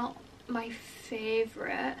because it's not my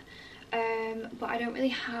favourite, but I don't really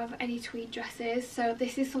have any tweed dresses, so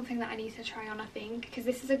this is something that I need to try on, I think, because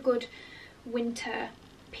this is a good winter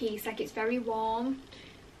piece. Like, it's very warm,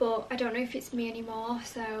 but I don't know if it's me anymore,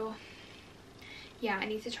 so yeah, I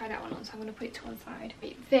need to try that one on, so I'm going to put it to one side.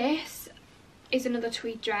 This is another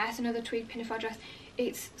tweed dress, another tweed pinafore dress.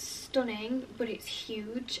 It's stunning, but it's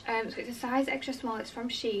huge. So it's a size extra small. It's from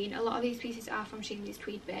Shein. A lot of these pieces are from Shein, these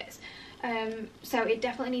tweed bits. So it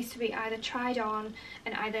definitely needs to be either tried on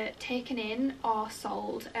and either taken in or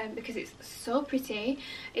sold, because it's so pretty.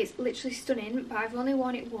 It's literally stunning, but I've only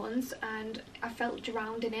worn it once and I felt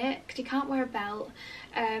drowned in it because you can't wear a belt,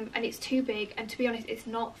 and it's too big, and to be honest it's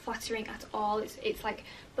not flattering at all. It's like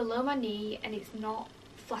below my knee and it's not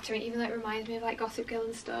flattering, even though it reminds me of like Gossip Girl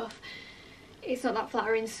and stuff. It's not that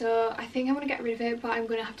flattering, so I think I'm going to get rid of it, but I'm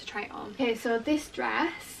going to have to try it on. Okay, so this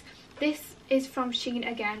dress, this is from Shein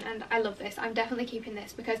again, and I love this. I'm definitely keeping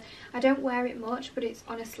this because I don't wear it much, but it's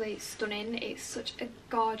honestly stunning. It's such a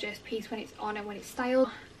gorgeous piece when it's on and when it's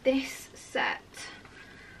styled. This set,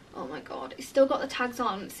 oh my god, it's still got the tags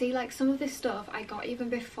on. See, like some of this stuff I got even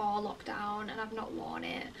before lockdown and I've not worn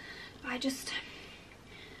it.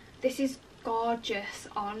 This is gorgeous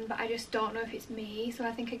on, but I just don't know if it's me, so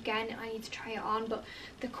I think again I need to try it on. But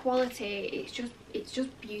the quality, it's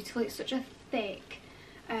just beautiful. It's such a thick,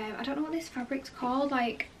 I don't know what this fabric's called,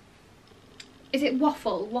 like, is it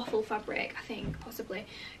waffle fabric, I think, possibly.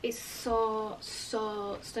 It's so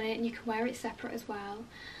stunning, and you can wear it separate as well.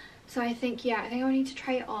 So I think, yeah, I think I need to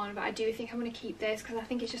try it on, but I do think I'm going to keep this because I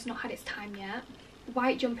think it's just not had its time yet.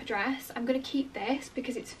 White jumper dress, I'm going to keep this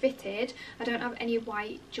because it's fitted. I don't have any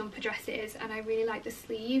white jumper dresses and I really like the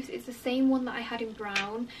sleeves. It's the same one that I had in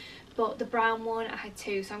brown, but the brown one I had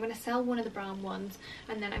two, so I'm going to sell one of the brown ones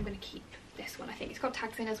and then I'm going to keep this one. I think it's got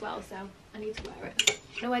tags in as well, so I need to wear it.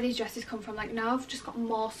 I don't know where these dresses come from. Like, now I've just got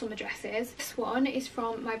more summer dresses. This one is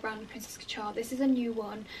from my brand Princess Couture. This is a new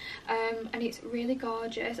one, and it's really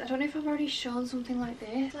gorgeous. I don't know if I've already shown something like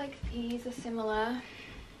this. Like, these are similar.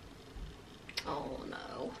 Oh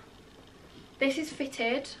no, this is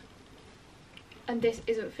fitted and this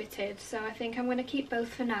isn't fitted, so I think I'm going to keep both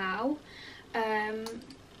for now,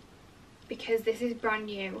 because this is brand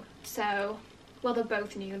new. So, well, they're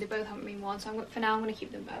both new, they both haven't been worn, so for now I'm going to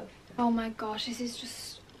keep them both. Oh my gosh, this is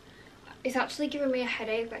just, it's actually giving me a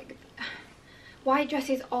headache. Like, white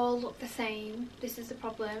dresses all look the same. This is the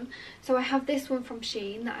problem. So I have this one from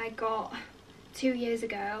Shein that I got 2 years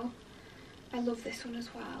ago. I love this one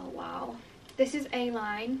as well. Wow. This is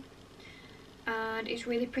A-line and it's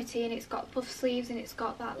really pretty, and it's got puff sleeves and it's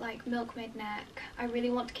got that like milkmaid neck. I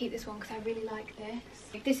really want to keep this one because I really like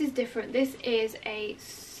this. This is different. This is a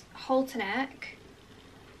halter neck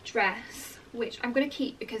dress, which I'm going to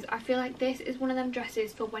keep because I feel like this is one of them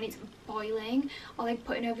dresses for when it's boiling or like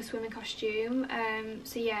putting over swimming costume.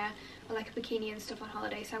 So yeah, like a bikini and stuff on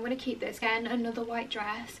holiday, so I'm going to keep this. Again, another white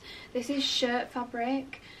dress. This is shirt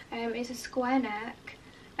fabric. It's a square neck.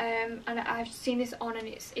 And I've seen this on and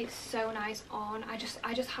it's so nice on. I just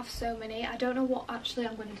have so many. I don't know what actually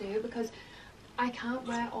I'm going to do because I can't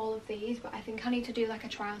wear all of these, but I think I need to do like a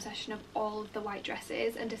try on session of all of the white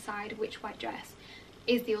dresses and decide which white dress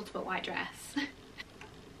is the ultimate white dress.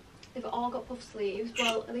 They've all got puff sleeves.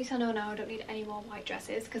 Well, at least I know now I don't need any more white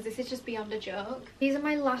dresses because this is just beyond a joke. These are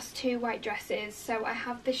my last two white dresses. So I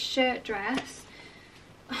have this shirt dress.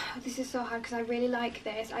 This is so hard because I really like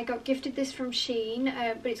this. I got gifted this from Shein,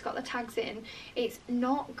 but it's got the tags in. It's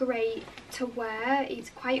not great to wear. It's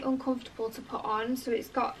quite uncomfortable to put on. So it's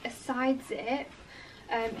got a side zip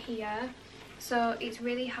here. So it's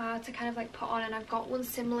really hard to kind of like put on. And I've got one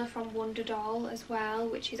similar from 𝐸𝓁𝒾𝓏𝒶𝒷𝑒𝓉𝒽 as well,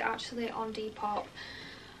 which is actually on Depop.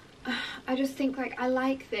 I just think like I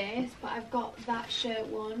like this, but I've got that shirt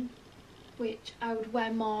one which I would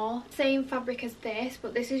wear more. Same fabric as this,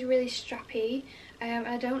 but this is really strappy.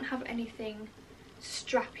 I don't have anything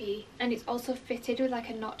strappy, and it's also fitted with like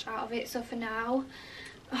a notch out of it. So for now,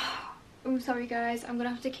 I'm sorry guys, I'm gonna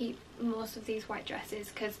have to keep most of these white dresses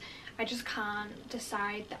because I just can't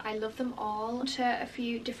decide that I love them all. To a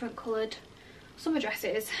few different coloured summer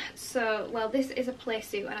dresses. So, well, this is a play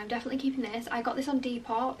suit and I'm definitely keeping this. I got this on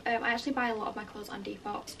Depop. I actually buy a lot of my clothes on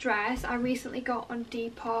Depop. This dress I recently got on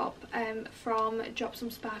Depop from Drop Some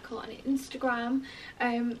Sparkle on Instagram.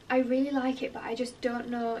 I really like it, but I just don't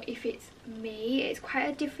know if it's me. It's quite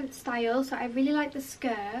a different style, so I really like the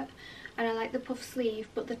skirt and I like the puff sleeve,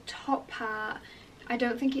 but the top part I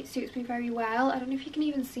don't think it suits me very well. I don't know if you can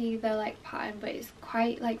even see the like pattern, but it's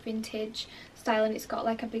quite like vintage style and it's got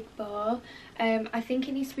like a big bow. I think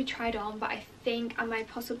it needs to be tried on, but I think I might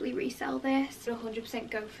possibly resell this. 100%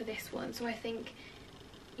 go for this one. So I think,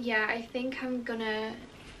 yeah, I think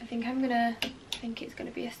it's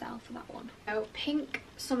gonna be a sell for that one. So pink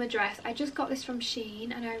summer dress. I just got this from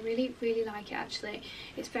Shein and I really like it actually.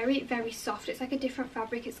 It's very soft. It's like a different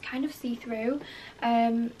fabric. It's kind of see-through,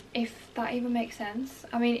 if that even makes sense.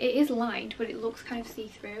 I mean, it is lined, but it looks kind of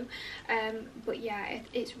see-through. But yeah,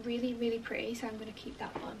 it's really pretty, so I'm gonna keep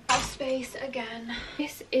that one. Off space again.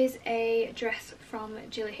 This is a dress from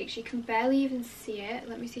𝐸𝓁𝓃𝓽. You can barely even see it.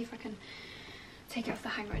 Let me see if I can take it off the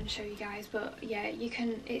hanger and show you guys, but yeah, you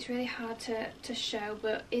can, it's really hard to show,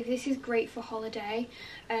 but this is great for holiday.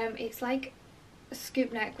 It's like a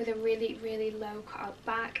scoop neck with a really low cut out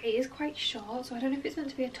back. It is quite short, so I don't know if it's meant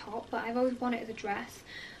to be a top, but I've always worn it as a dress.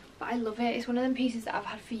 But I love it. It's one of them pieces that I've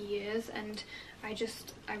had for years and I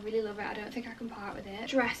really love it. I don't think I can part with it.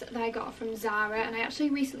 Dress that I got from Zara, and I actually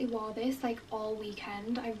recently wore this like all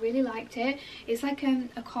weekend. I really liked it. It's like a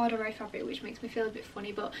corduroy fabric, which makes me feel a bit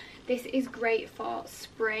funny, but this is great for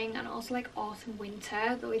spring and also like autumn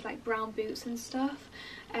winter with like brown boots and stuff.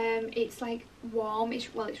 It's like warm. It's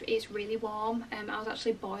really warm. I was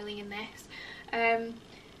actually boiling in this.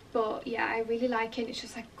 But yeah, I really like it. It's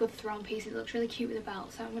just like a good throw-on piece. It looks really cute with a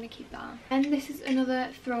belt, so I'm going to keep that. And this is another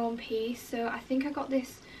throw-on piece. So I think I got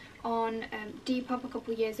this on Depop a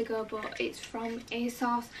couple of years ago, but it's from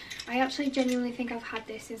ASOS. I actually genuinely think I've had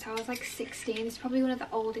this since I was like 16. It's probably one of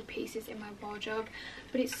the older pieces in my wardrobe,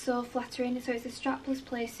 but it's so flattering. So it's a strapless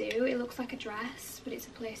play suit. It looks like a dress, but it's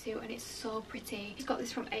a play suit and it's so pretty. I got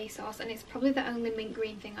this from ASOS and it's probably the only mint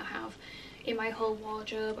green thing I have in my whole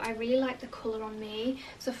wardrobe. I really like the colour on me,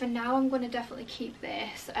 so for now I'm going to definitely keep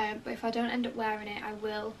this, but if I don't end up wearing it I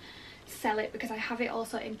will sell it because I have it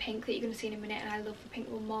also in pink that you're going to see in a minute, and I love the pink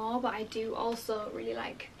one more, but I do also really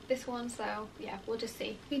like this one, so yeah, we'll just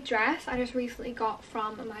see. The dress I just recently got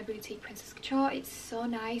from my boutique Princess Couture. It's so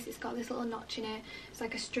nice. It's got this little notch in it. It's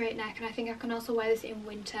like a straight neck, and I think I can also wear this in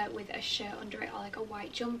winter with a shirt under it or like a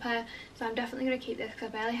white jumper, so I'm definitely going to keep this because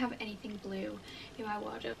I barely have anything blue in my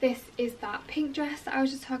wardrobe. This is that pink dress that I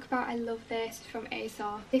was just talking about. I love this. It's from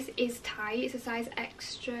ASOS. This is tight. It's a size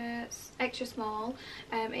extra small.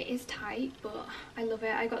 It is tight, but I love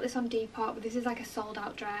it. I got this on Depop, but this is like a sold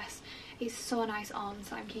out dress. It's so nice on,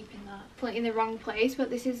 so I'm keeping that. Put it in the wrong place,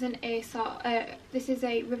 but this is an ASOS, this is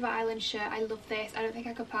a River Island shirt. I love this. I don't think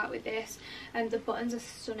I could part with this. And the buttons are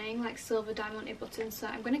stunning, like silver diamonded buttons, so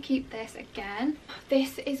I'm going to keep this again.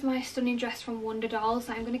 This is my stunning dress from 𝐸𝓁𝒾𝓏𝒶𝒷𝑒𝓉𝒽,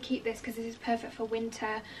 so I'm going to keep this because this is perfect for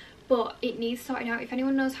winter. But it needs sorting out. If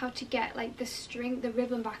anyone knows how to get like the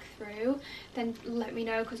ribbon back through, then let me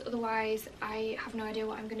know, because otherwise I have no idea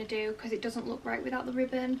what I'm going to do, because it doesn't look right without the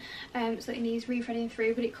ribbon. So it needs re-threading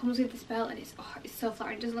through, but it comes with this belt and it's so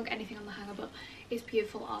flattering. It doesn't look anything on the hanger, but it's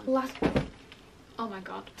beautiful on. Last oh my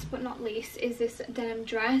god, last but not least is this denim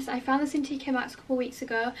dress. I found this in TK Maxx a couple of weeks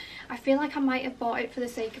ago. I feel like I might have bought it for the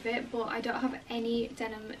sake of it, but I don't have any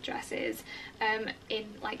denim dresses in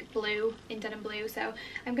like blue, in denim blue, so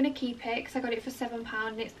I'm gonna keep it because I got it for £7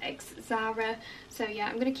 and it's ex Zara. So yeah,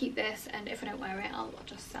 I'm gonna keep this, and if I don't wear it, I'll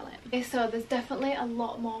just sell it. Okay, so there's definitely a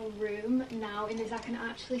lot more room now in this. I can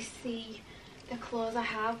actually see the clothes I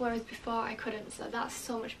have, whereas before I couldn't, so that's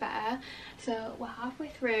so much better. So we're halfway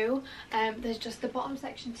through. There's just the bottom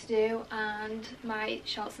section to do and my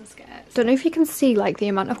shorts and skirts. Don't know if you can see like the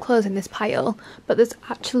amount of clothes in this pile, but there's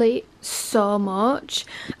actually so much.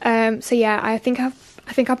 So yeah, I think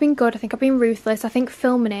I've been good. I think I've been ruthless. I think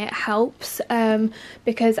filming it helps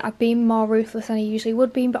because I've been more ruthless than I usually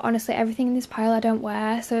would be, but honestly everything in this pile I don't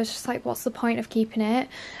wear, so it's just like, what's the point of keeping it?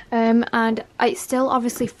 And it's still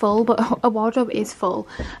obviously full, but a wardrobe is full,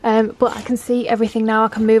 but I can see everything now. I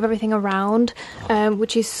can move everything around,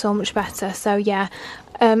 which is so much better. So yeah,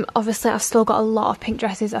 obviously I've still got a lot of pink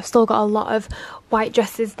dresses, I've still got a lot of white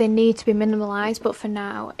dresses. They need to be minimalised, but for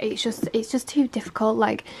now it's just too difficult.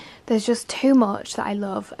 Like, there's just too much that I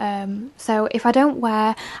love. So if I don't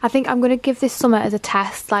wear, I think I'm going to give this summer as a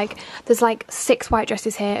test. Like, there's like 6 white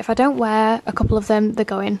dresses here. If I don't wear a couple of them, they're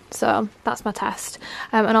going. So that's my test.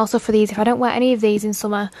 And also for these, if I don't wear any of these in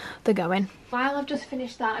summer, they're going. While I've just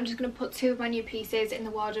finished that, I'm just going to put 2 of my new pieces in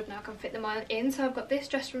the wardrobe now. I can fit them all in. So I've got this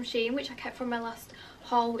dress from Shein, which I kept from my last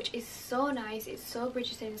haul, which is so nice. It's so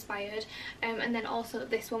Bridgerton inspired. And then also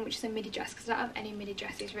this one, which is a midi dress, because I don't have any midi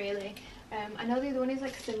dresses really. I know the other one is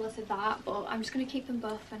like similar to that, but I'm just going to keep them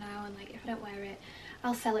both for now, and like if I don't wear it,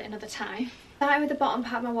 I'll sell it another time. Starting with the bottom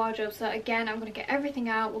part of my wardrobe, so again I'm going to get everything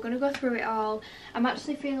out. We're going to go through it all. I'm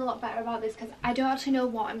actually feeling a lot better about this because I don't actually know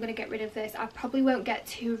what I'm going to get rid of this. I probably won't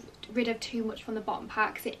get rid of too much from the bottom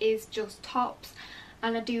part because it is just tops,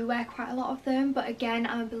 and I do wear quite a lot of them, but again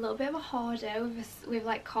I'm a little bit of a hoarder with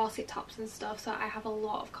like corset tops and stuff, so I have a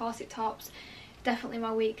lot of corset tops. Definitely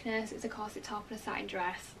my weakness is a corset top and a satin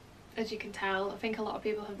dress, as you can tell. I think a lot of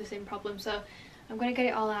people have the same problem, so I'm going to get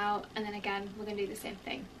it all out, and then again we're going to do the same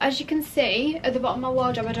thing. As you can see at the bottom of my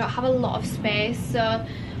wardrobe, I don't have a lot of space, so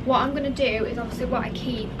what I'm going to do is obviously what I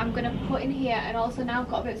keep I'm going to put in here, and also now I've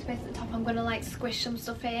got a bit of space at the top, I'm going to like squish some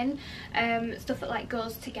stuff in, stuff that like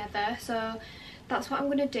goes together. So that's what I'm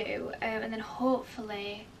going to do, and then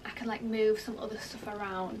hopefully I can like move some other stuff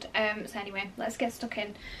around. So anyway, let's get stuck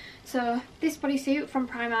in. So this bodysuit from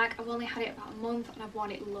Primark, I've only had it about a month and I've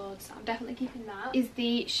worn it loads, so I'm definitely keeping that. Is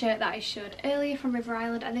the shirt that I showed earlier from River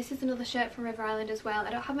Island, and this is another shirt from River Island as well.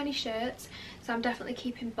 I don't have many shirts, so I'm definitely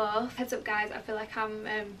keeping both. Heads up guys, I feel like I'm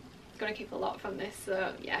gonna keep a lot from this,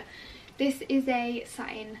 so yeah. This is a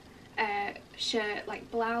satin shirt, like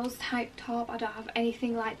blouse type top. I don't have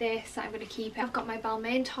anything like this, so I'm going to keep it. I've got my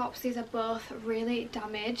Balmain tops. These are both really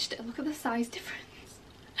damaged, and look at the size difference.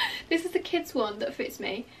 This is the kids one that fits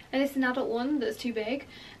me, and this is an adult one that's too big.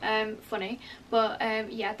 Funny, but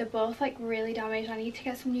yeah, they're both like really damaged. I need to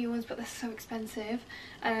get some new ones, but they're so expensive.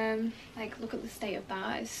 Like, look at the state of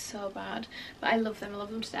that. It's so bad, but I love them. I love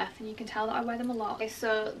them to death, and you can tell that I wear them a lot. Okay,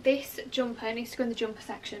 so this jumper needs to go in the jumper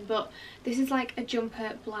section, but this is like a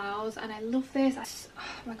jumper blouse, and I love this. Oh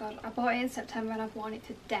my god, I bought it in September and I've worn it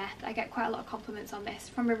to death. I get quite a lot of compliments on this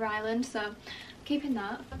from River Island, so I'm keeping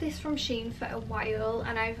that. I've had this from Shein for a while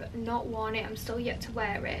and I've not worn it. I'm still yet to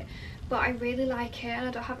wear it, but I really like it, and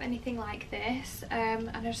I don't have anything like this, and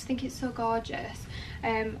I just think it's so gorgeous.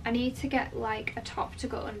 I need to get like a top to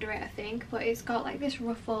go under it, I think, but it's got like this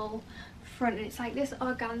ruffle front, and it's like this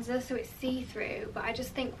organza, so it's see-through, but I just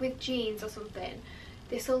think with jeans or something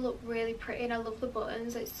this will look really pretty, and I love the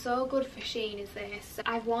buttons. It's so good for Shein is this.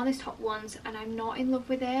 I've worn this top once and I'm not in love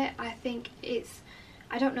with it. I think it's,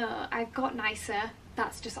 I don't know, I've got nicer.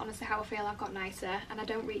 That's just honestly how I feel. I've got nicer and I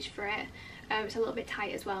don't reach for it. It's a little bit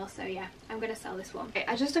tight as well, so yeah, I'm going to sell this one. Okay,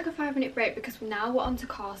 I just took a 5-minute break because now we're on to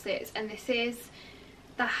corsets, and this is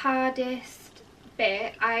the hardest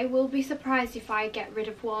bit. I will be surprised if I get rid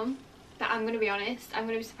of one, but I'm going to be honest. I'm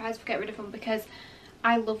going to be surprised if I get rid of one because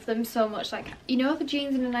I love them so much. Like, you know, the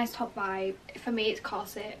jeans and a nice top vibe, for me it's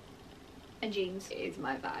corset and jeans is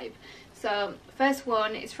my vibe. So first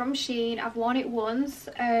one is from Shein. I've worn it once.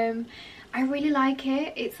 I really like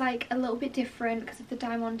it. It's like a little bit different because of the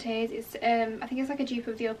diamantes. It's I think it's like a dupe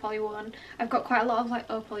of the 𝐸𝓁𝒃 one. I've got quite a lot of like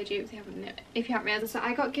𝐸𝓁𝒃 dupes if you haven't realised. So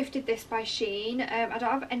I got gifted this by Shein. I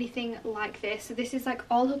don't have anything like this. So this is like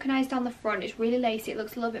all Reorganise down the front. It's really lacy. It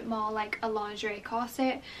looks a little bit more like a lingerie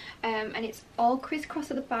corset, and it's all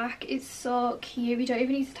crisscross at the back. It's so cute. You don't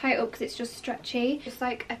even need to tie it up because it's just stretchy. Just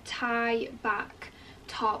like a tie back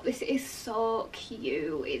top. This is so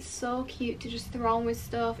cute. It's so cute to just throw on with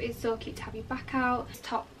stuff. It's so cute to have your back out. This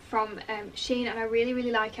top from Shein, and I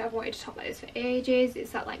really like it. I've wanted a top like this for ages.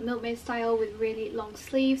 It's that like milkmaid style with really long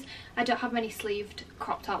sleeves. I don't have many sleeved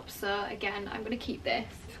crop tops, so again I'm going to keep this.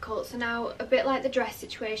 Difficult. So now, a bit like the dress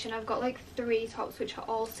situation, I've got like 3 tops which are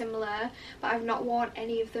all similar, but I've not worn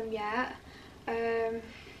any of them yet.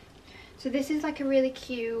 So this is like a really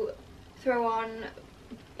cute throw on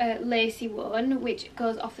lacy one which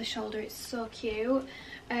goes off the shoulder. It's so cute.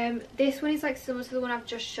 This one is like similar to the one I've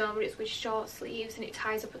just shown, but it's with short sleeves and it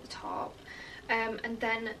ties up at the top. And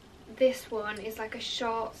then this one is like a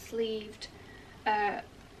short sleeved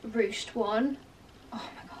ruched one. Oh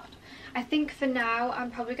my god. I think for now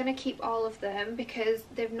I'm probably going to keep all of them because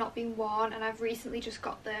they've not been worn and I've recently just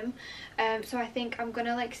got them. So I think I'm going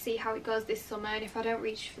to like see how it goes this summer, and if I don't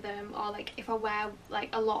reach for them, or like if I wear like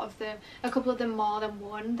a lot of them, a couple of them more than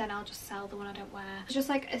one, then I'll just sell the one I don't wear. It's just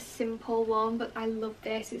like a simple one, but I love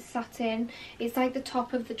this. It's satin. It's like the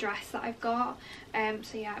top of the dress that I've got.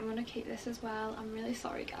 So yeah, I'm going to keep this as well. I'm really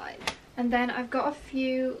sorry guys. And then I've got a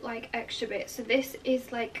few like extra bits. So this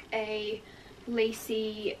is like a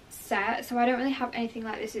lacy set, so I don't really have anything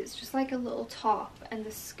like this. It's just like a little top and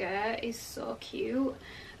the skirt is so cute.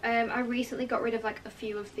 I recently got rid of like a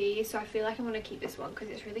few of these, so I feel like I'm going to keep this one because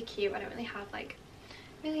it's really cute. I don't really have like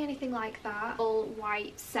really anything like that. All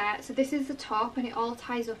white set. So this is the top and it all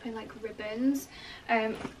ties up in like ribbons,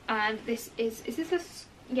 and this is this a,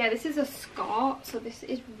 yeah, this is a skirt, so this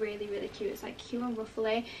is really cute. It's like cute and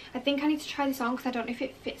ruffly. I think I need to try this on because I don't know if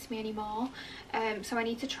it fits me anymore, so I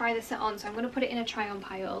need to try this on. So I'm going to put it in a try on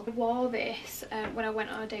pile. I wore this when I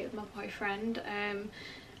went on a date with my boyfriend, and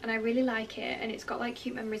I really like it, and it's got like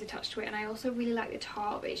cute memories attached to it, and I also really like the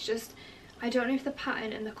top. It's just, I don't know if the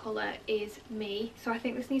pattern and the colour is me, so I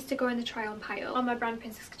think this needs to go in the try on pile. On my brand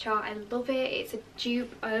Princess Couture, I love it. It's a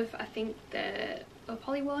dupe of, I think, the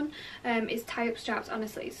𝐸𝓁𝒃 one. It's tie-up straps.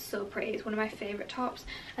 Honestly, it's so pretty. It's one of my favourite tops.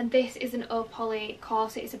 And this is an 𝐸𝓁𝒃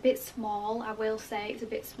corset. It's a bit small, I will say. It's a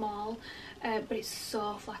bit small, but it's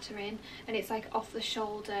so flattering, and it's like off the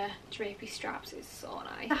shoulder drapey straps. It's so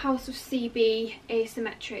nice. The House of CB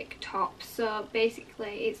asymmetric top. So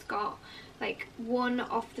basically it's got like one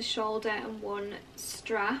off the shoulder and one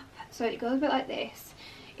strap, so it goes a bit like this.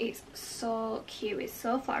 It's so cute. It's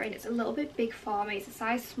so flattering. It's a little bit big for me. It's a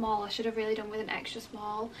size small. I should have really done with an extra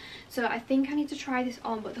small. So I think I need to try this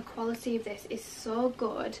on, but the quality of this is so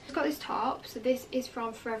good. I've got this top. So this is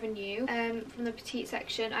from Forever New, from the petite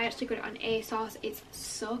section. I actually got it on ASOS. It's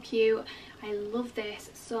so cute. I love this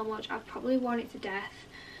so much. I've probably worn it to death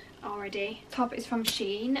already. Top is from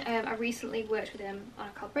Shein. I recently worked with them on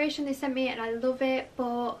a collaboration they sent me, and I love it,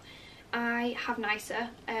 but I have nicer.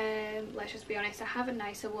 Let's just be honest, I have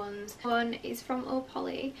nicer ones. One is from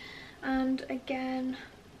𝐸𝓁𝒃, and again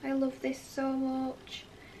I love this so much,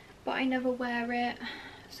 but I never wear it,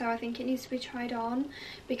 so I think it needs to be tried on,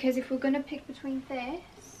 because if we're going to pick between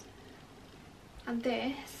this and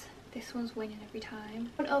this one's winning every time.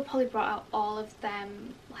 When 𝐸𝓁𝒃 brought out all of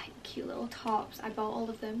them like cute little tops, I bought all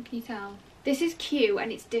of them. Can you tell? This is cute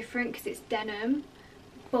and it's different because it's denim,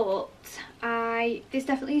 but this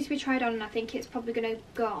definitely needs to be tried on, and I think it's probably going to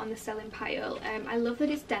go on the selling pile. I love that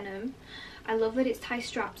it's denim. I love that it's tie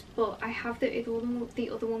straps, but I have the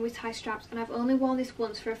other one with tie straps, and I've only worn this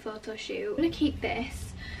once for a photo shoot. I'm going to keep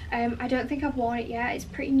this. I don't think I've worn it yet. It's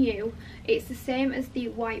pretty new. It's the same as the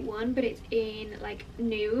white one, but it's in like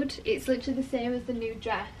nude. It's literally the same as the nude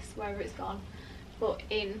dress, wherever it's gone, but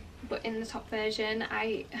in the top version.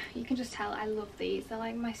 You can just tell I love these. They're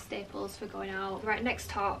like my staples for going out. Right, next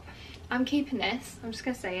top. I'm keeping this. I'm just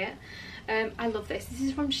gonna say it. I love this. This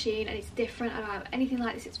is from Shein and it's different. I don't have anything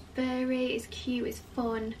like this. It's furry, it's cute, it's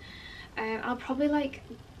fun. I'll probably like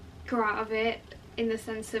grow out of it in the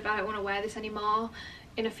sense of I don't want to wear this anymore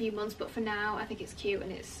in a few months, but for now I think it's cute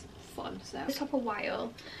and it's fun. So this top a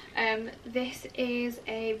while. This is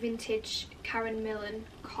a vintage Karen Millen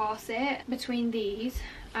corset. Between these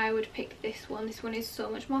I would pick this one. This one is so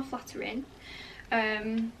much more flattering.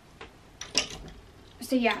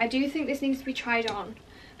 So yeah, I do think this needs to be tried on,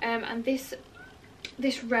 and this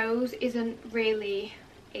rose isn't really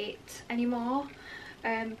it anymore,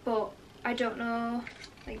 but I don't know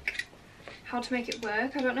like how to make it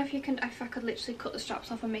work. I don't know if I could literally cut the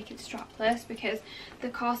straps off and make it strapless, because the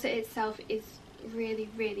corset itself is really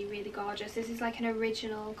gorgeous. This is like an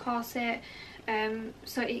original corset.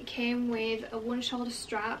 So it came with a one shoulder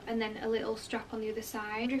strap and then a little strap on the other side.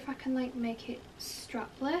 I wonder if I can like make it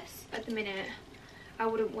strapless. At the minute I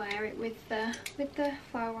wouldn't wear it with the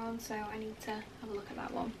flower on, so I need to have a look at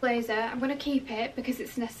that one. Blazer, I'm going to keep it because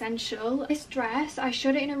it's an essential. This dress, I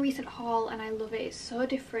showed it in a recent haul and I love it. It's so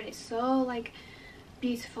different. It's so like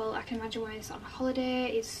beautiful. I can imagine wearing this on holiday.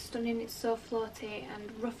 It's stunning. It's so floaty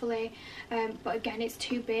and ruffly, but again it's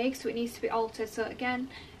too big, so it needs to be altered. So again,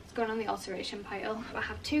 it's going on the alteration pile. I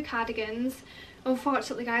have 2 cardigans.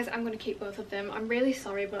 Unfortunately guys, I'm going to keep both of them. I'm really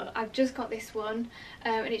sorry, but I've just got this one,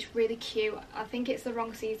 and it's really cute. I think it's the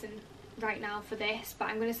wrong season right now for this, but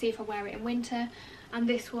I'm going to see if I wear it in winter. And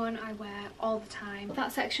this one I wear all the time.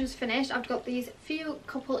 That section's finished. I've got these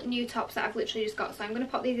couple new tops that I've literally just got, so I'm going to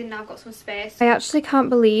pop these in now. I've got some space. I actually can't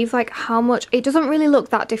believe like how much, it doesn't really look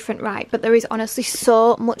that different, right, but there is honestly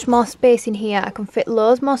so much more space in here. I can fit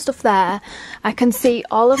loads more stuff there. I can see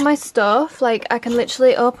all of my stuff, like I can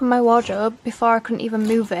literally open my wardrobe before I couldn't even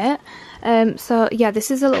move it. So yeah,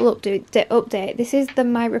 this is a little update. This is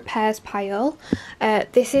my repairs pile,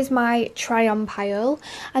 this is my try on pile,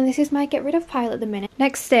 and this is my get rid of pile at the minute.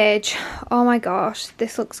 Next stage, oh my gosh,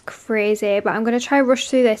 this looks crazy, but I'm going to try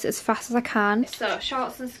rush through this as fast as I can. So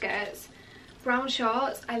shorts and skirts. Brown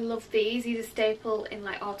shorts, I love these. These are staple in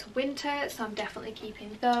like autumn winter, so I'm definitely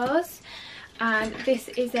keeping those. And this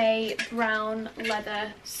is a brown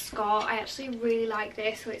leather skirt. I actually really like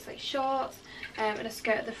this. So it's like shorts and a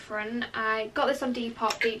skirt at the front. I got this on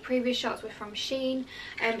Depop. The previous shorts were from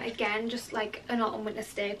𝐸𝓁𝓁𝑒𝓃. Again, just like an autumn winter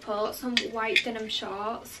staple. Some white denim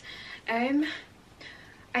shorts.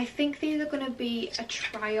 I think these are going to be a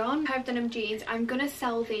try on. Pair of denim jeans. I'm going to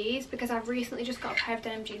sell these because I've recently just got a pair of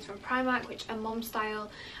denim jeans from Primark, which are mom style,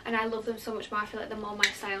 and I love them so much more. I feel like they're more my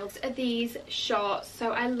style. Are these shorts,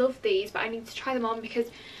 so I love these, but I need to try them on because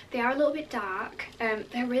they are a little bit dark.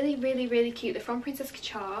 They're really cute. They're from Princess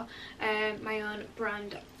Couture, my own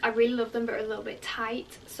brand. I really love them, but they're a little bit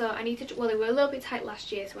tight, so I need to, well, they were a little bit tight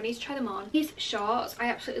last year, so I need to try them on. These shorts, I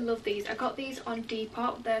absolutely love these. I got these on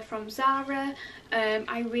Depop. They're from Zara.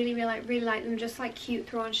 I really like them. Just like cute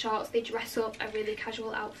throw-on shorts. They dress up a really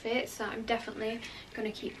casual outfit, so I'm definitely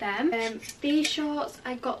gonna keep them. These shorts,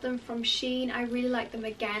 I got them from 𝐸𝓁𝓁𝑒𝓃. I really like them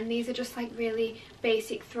again. These are just like really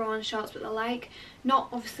basic throw-on shorts, but they're like not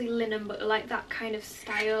obviously linen, but they're like that kind of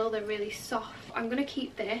style. They're really soft. I'm gonna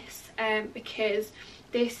keep this because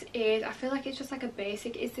this is, I feel like it's just like a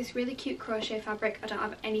basic. It's this really cute crochet fabric. I don't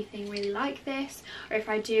have anything really like this, or if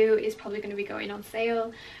I do, it's probably going to be going on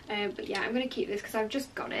sale. But yeah, I'm going to keep this because I've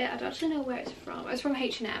just got it. I don't actually know where it's from. It's from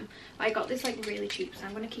H&M. I got this like really cheap, so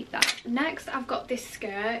I'm going to keep that. Next, I've got this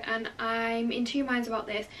skirt, and I'm in 2 minds about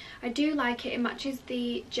this. I do like it. It matches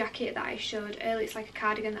the jacket that I showed earlier. It's like a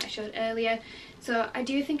cardigan that I showed earlier. So I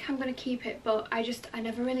do think I'm going to keep it, but I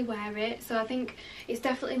never really wear it, so I think it's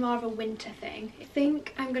definitely more of a winter thing. I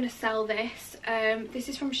think I'm going to sell this. This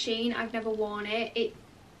is from 𝐸𝓁𝓁𝑒𝓃. I've never worn it.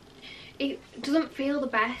 It doesn't feel the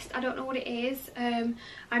best. I don't know what it is.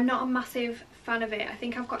 I'm not a massive fan of it. I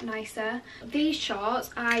think I've got nicer. These shorts,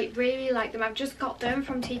 I really like them. I've just got them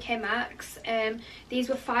from TK Maxx. These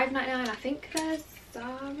were $5.99. I think they're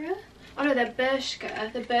Zara. Oh no, they're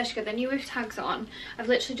𝐸𝒾𝓏𝒶𝒷𝑒𝓉𝑽. They're new with tags on. I've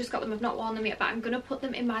literally just got them. I've not worn them yet, but I'm going to put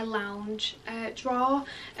them in my lounge drawer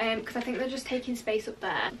because I think they're just taking space up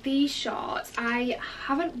there. These shorts, I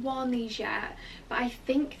haven't worn these yet, but I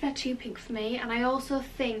think they're too pink for me, and I also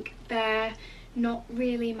think they're not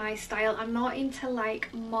really my style. I'm not into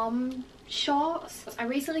like mom shorts. I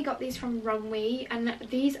recently got these from Runway, and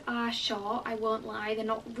these are short, I won't lie. They're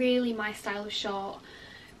not really my style of short,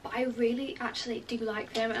 but I really actually do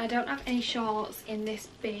like them, and I don't have any shorts in this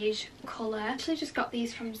beige colour. I actually just got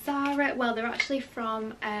these from Zara. Well, they're actually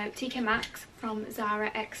from TK Maxx, from Zara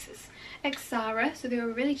x Zara, so they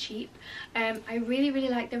were really cheap. I really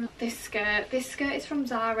like them. This skirt is from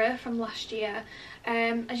Zara from last year.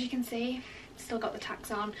 As you can see, still got the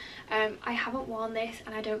tags on. I haven't worn this,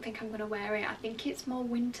 and I don't think I'm gonna wear it. I think it's more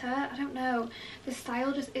winter. I don't know, the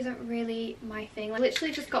style just isn't really my thing. I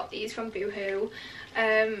literally just got these from Boohoo.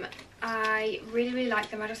 I really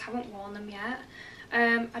like them. I just haven't worn them yet.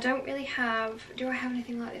 I don't really have, do I have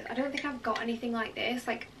anything like this? I don't think I've got anything like this,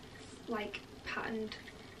 like patterned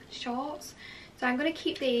shorts. So I'm going to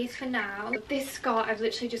keep these for now. This skirt I've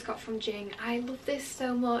literally just got from 𝐸𝓁𝓁𝑒𝓃. I love this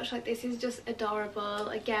so much. Like, this is just adorable.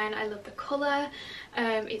 Again, I love the colour.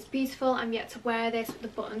 It's beautiful. I'm yet to wear this. The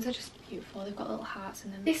buttons are just beautiful. They've got little hearts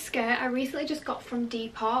in them. This skirt I recently just got from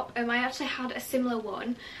Depop. I actually had a similar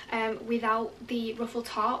one without the ruffle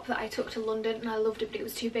top that I took to London, and I loved it, but it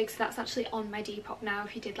was too big. So that's actually on my Depop now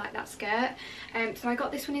if you did like that skirt. So I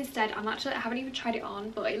got this one instead. I haven't even tried it on,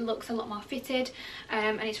 but it looks a lot more fitted.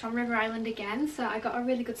 And it's from River Island again. So I got a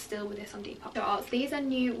really good steal with this on Depop. Shorts. These are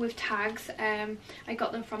new with tags. I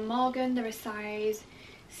got them from Morgan. They're a size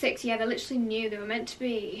 6. Yeah, they're literally new. They were meant to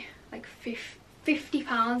be like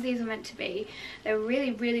 £50. These are meant to be. They're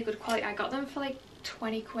really good quality. I got them for like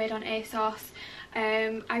 20 quid on ASOS.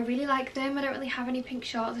 I really like them. I don't really have any pink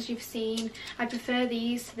shorts, as you've seen. I prefer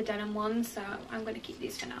these to the denim ones, so I'm going to keep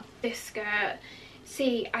these for now. This skirt,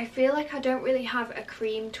 see, I feel like I don't really have a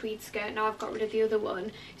cream tweed skirt now I've got rid of the other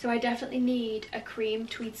one, so I definitely need a cream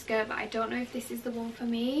tweed skirt, but I don't know if this is the one for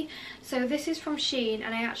me. So this is from Shein,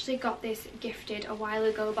 and I actually got this gifted a while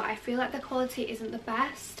ago, but I feel like the quality isn't the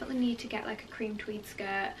best. I definitely need to get like a cream tweed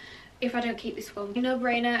skirt if I don't keep this one. No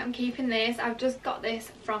brainer, I'm keeping this. I've just got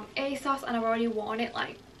this from ASOS and I've already worn it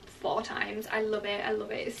like 4 times. I love it, I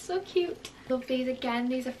love it, it's so cute. Love these again.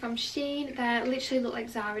 These are from Shein. They literally look like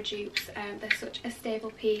Zara dupes. They're such a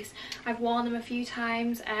staple piece. I've worn them a few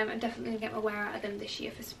times. I'm definitely gonna get my wear out of them this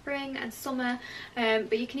year for spring and summer,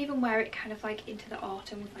 but you can even wear it kind of like into the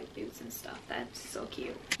autumn with like boots and stuff. They're so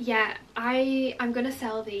cute. Yeah, I'm gonna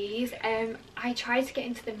sell these. I tried to get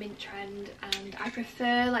into the mint trend and I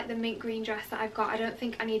prefer like the mint green dress that I've got. I don't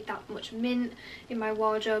think I need that much mint in my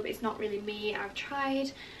wardrobe. It's not really me. I've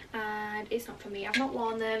tried and it's not for me. I've not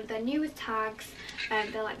worn them. They're new with tags.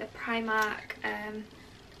 They're like the Primark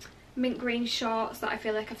mint green shorts that I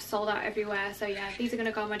feel like I've sold out everywhere. So yeah, these are going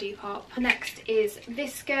to go on my Depop. Next is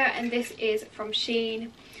this skirt, and this is from Shein.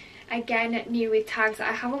 Again, new with tags.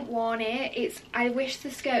 I haven't worn it. I wish the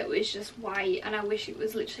skirt was just white, and I wish it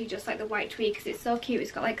was literally just like the white tweed because it's so cute.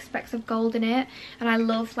 It's got like specks of gold in it, and I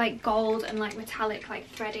love like gold and like metallic like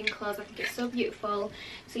threading clothes. I think it's so beautiful.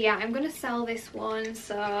 So yeah, I'm gonna sell this one.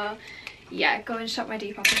 So yeah, go and shop my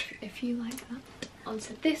Depop if you like that.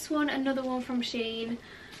 Onto this one, another one from Shein.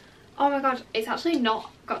 Oh my god, it's actually not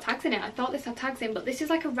got tags in it. I thought this had tags in, but this is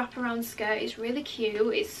like a wraparound skirt. It's really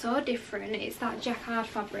cute. It's so different. It's that jacquard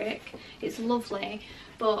fabric. It's lovely,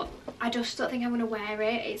 but I just don't think I'm going to wear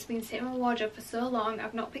it. It's been sitting in my wardrobe for so long.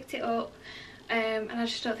 I've not picked it up, and I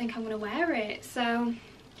just don't think I'm going to wear it. So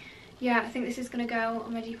yeah, I think this is going to go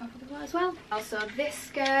on my Depop as well. Also, this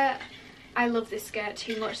skirt, I love this skirt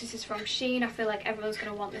too much. This is from Shein. I feel like everyone's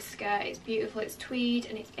going to want this skirt. It's beautiful. It's tweed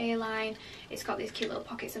and it's A-line. It's got these cute little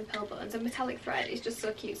pockets and pearl buttons and metallic thread. It's just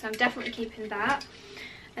so cute. So I'm definitely keeping that.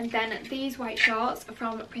 And then these white shorts are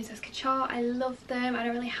from Princess Couture. I love them. I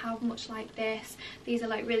don't really have much like this. These are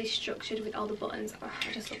like really structured with all the buttons. Oh,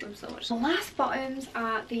 I just love them so much. The last bottoms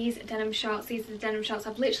are these denim shorts. These are the denim shorts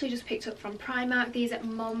I've literally just picked up from Primark. These are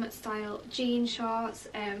mom style jean shorts.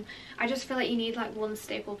 I just feel like you need like one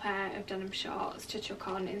staple pair of denim shorts to chuck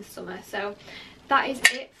on in summer. So that is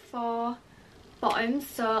it for bottoms.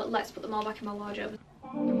 So let's put them all back in my wardrobe.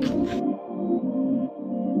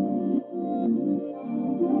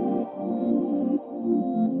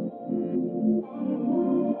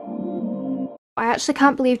 I actually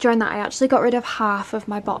can't believe during that I actually got rid of half of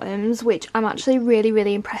my bottoms, which I'm actually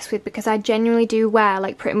really impressed with because I genuinely do wear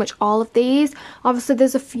like pretty much all of these. Obviously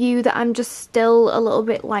there's a few that I'm just still a little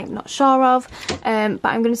bit like not sure of, but I'm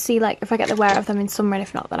going to see like if I get the wear of them in summer, and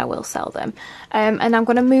if not then I will sell them. And I'm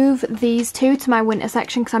going to move these two to my winter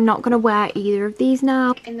section because I'm not going to wear either of these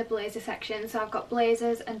now. In the blazer section, so I've got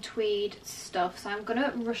blazers and tweed stuff, so I'm going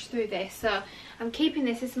to rush through this. So I'm keeping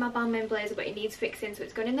this. This is my Balmain blazer, but it needs fixing, so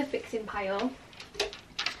it's going in the fixing pile.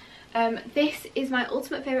 This is my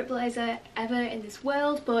ultimate favourite blazer ever in this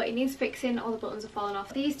world, but it needs fixing. All the buttons have fallen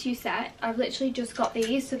off. These two set, I've literally just got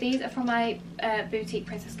these. So these are from my boutique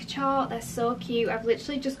Princess Couture. They're so cute. I've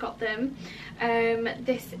literally just got them.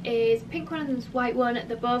 This is pink one and this white one.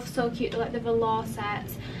 They're both so cute. They're like the velour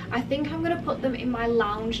sets. I think I'm going to put them in my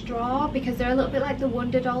lounge drawer because they're a little bit like the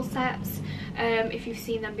Wonder Doll sets. If you've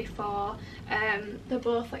seen them before. They're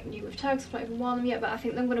both like new with tags. I've not even worn them yet, but I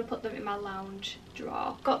think I'm going to put them in my lounge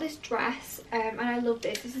drawer. Got this dress, and I love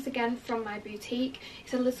this. This is again from my boutique.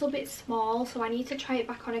 It's a little bit small, so I need to try it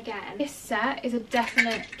back on again. This set is a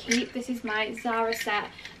definite keep. This is my Zara set.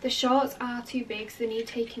 The shorts are too big, so they need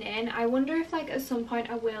taking in. I wonder if like at some point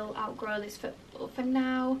I will outgrow this, but for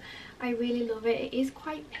now I really love it. It is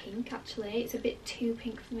quite pink actually. It's a bit too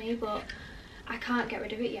pink for me, but I can't get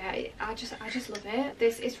rid of it yet. I just love it.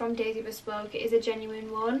 This is from Daisy Bespoke. It is a genuine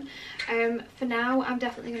one. For now I'm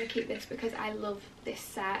definitely going to keep this because I love this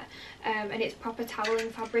set, and it's proper toweling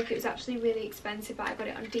fabric. It was actually really expensive, but I got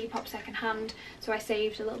it on Depop second hand, so I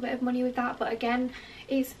saved a little bit of money with that. But again,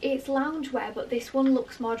 it's loungewear, but this one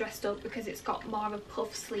looks more dressed up because it's got more of a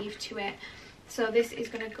puff sleeve to it. So this is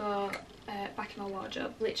going to go back in my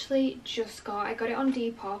wardrobe. Literally just I got it on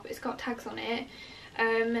Depop. It's got tags on it.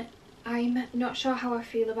 I'm not sure how I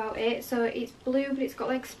feel about it. So it's blue, but it's got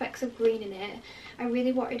like specks of green in it. I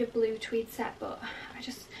really wanted a blue tweed set, but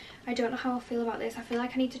I don't know how I feel about this. I feel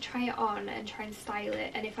like I need to try it on and try and style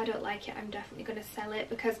it, and if I don't like it I'm definitely going to sell it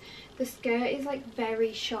because the skirt is like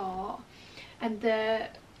very short and the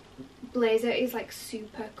blazer is like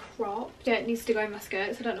super cropped. It needs to go in my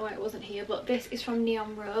skirt, so I don't know why it wasn't here, but this is from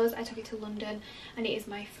Neon Rose. I took it to London and it is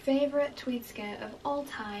my favourite tweed skirt of all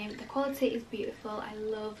time. The quality is beautiful. I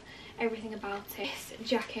love everything about it. This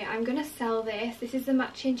jacket, I'm gonna sell this. This is the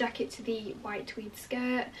matching jacket to the white tweed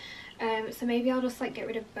skirt, so maybe I'll just like get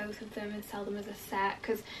rid of both of them and sell them as a set,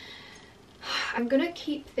 because I'm gonna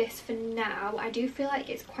keep this for now. I do feel like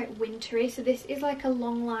it's quite wintry, so this is like a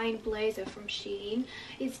long line blazer from Shein.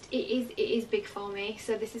 It is big for me,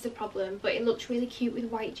 so this is a problem, but it looks really cute with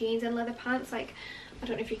white jeans and leather pants. Like, I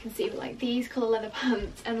don't know if you can see, but like these colour leather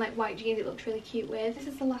pants and like white jeans, it looked really cute with. This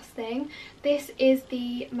is the last thing. This is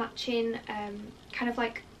the matching kind of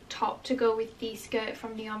like top to go with the skirt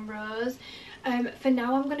from Neon Rose. For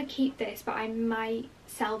now I'm gonna keep this, but I might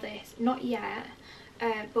sell this, not yet,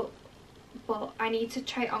 but I need to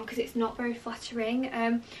try it on because it's not very flattering.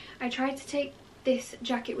 I tried to take this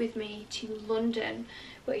jacket with me to London,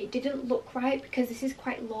 but it didn't look right because this is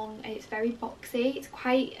quite long and it's very boxy. It's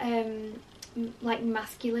quite like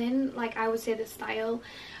masculine, like I would say, the style,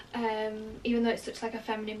 even though it's such like a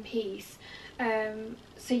feminine piece.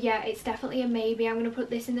 So yeah, it's definitely a maybe. I'm gonna put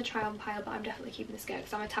this in the try on pile, but I'm definitely keeping the skirt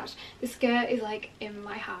because I'm attached. The skirt is like in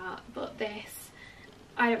my heart, but this,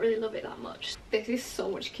 I don't really love it that much. This is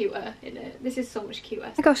so much cuter in it. This is so much cuter.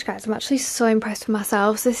 Oh my gosh guys, I'm actually so impressed with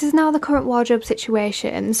myself. So this is now the current wardrobe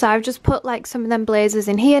situation. So I've just put like some of them blazers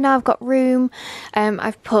in here now. I've got room.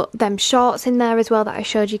 I've put them shorts in there as well that I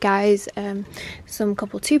showed you guys. Some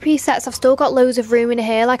couple two-piece sets. I've still got loads of room in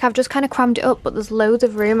here. Like, I've just kind of crammed it up, but there's loads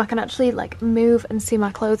of room. I can actually like move and see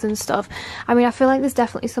my clothes and stuff. I mean, I feel like there's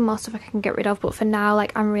definitely some more stuff I can get rid of, but for now,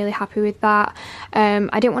 like, I'm really happy with that.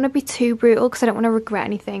 I didn't want to be too brutal because I don't want to regret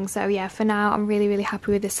anything. So yeah, for now I'm really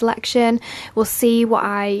happy with this selection. We'll see what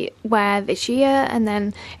I wear this year, and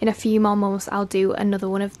then in a few more months I'll do another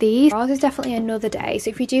one of these. Drawers is definitely another day, so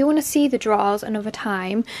if you do want to see the drawers another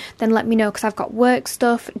time, then let me know, because I've got work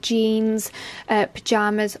stuff, jeans,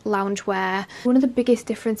 pyjamas, loungewear. One of the biggest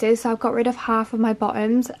differences, so I've got rid of half of my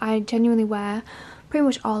bottoms. I genuinely wear pretty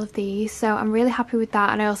much all of these, so I'm really happy with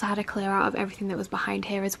that. And I also had a clear out of everything that was behind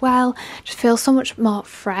here as well. Just feels so much more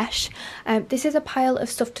fresh. This is a pile of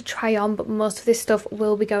stuff to try on, but most of this stuff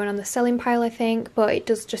will be going on the selling pile, I think, but it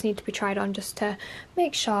does just need to be tried on just to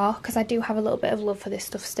make sure, because I do have a little bit of love for this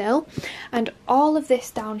stuff still. And all of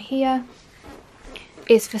this down here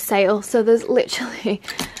is for sale, so there's literally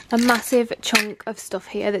a massive chunk of stuff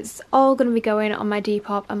here that's all going to be going on my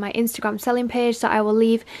Depop and my Instagram selling page, so I will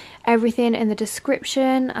leave everything in the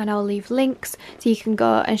description and I'll leave links so you can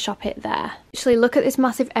go and shop it there. Actually, look at this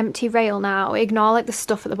massive empty rail now. Ignore like the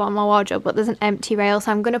stuff at the bottom of my wardrobe, but there's an empty rail,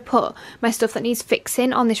 so I'm going to put my stuff that needs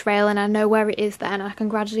fixing on this rail, and I know where it is then, and I can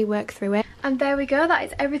gradually work through it. And there we go, that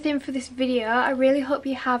is everything for this video. I really hope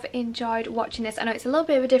you have enjoyed watching this. I know it's a little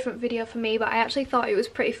bit of a different video for me, but I actually thought it was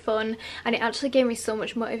pretty fun, and it actually gave me so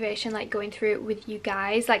much motivation, like going through it with you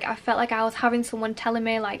guys. Like, I felt like I was having someone telling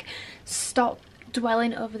me like, stop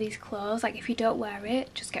dwelling over these clothes, like if you don't wear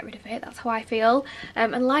it, just get rid of it. That's how I feel.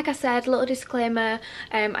 And like I said, little disclaimer,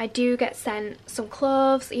 I do get sent some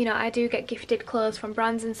clothes, you know, I do get gifted clothes from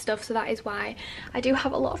brands and stuff, so that is why I do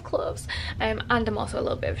have a lot of clothes. And I'm also a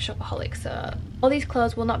little bit of a shopaholic, so all these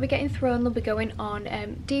clothes will not be getting thrown, they'll be going on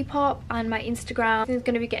Depop and my Instagram. It's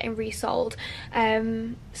going to be getting resold.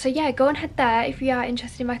 So yeah, go and head there if you are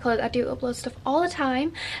interested in my clothes. I do upload stuff all the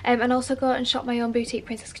time, and also go and shop my own boutique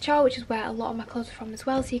Princess Couture, which is where a lot of my clothes are from as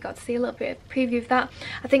well, so you got to see a little bit of a preview of that.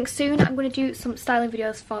 I think soon I'm going to do some styling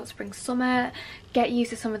videos for spring summer, get used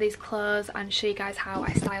to some of these clothes and show you guys how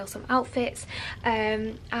I style some outfits.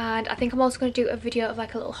 And I think I'm also going to do a video of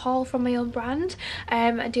like a little haul from my own brand,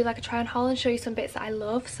 and do like a try on haul and show you some bits that I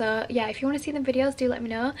love. So yeah, if you want to see them videos, do let me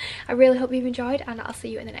know. I really hope you've enjoyed, and I'll see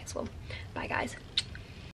you in the next one. Bye guys.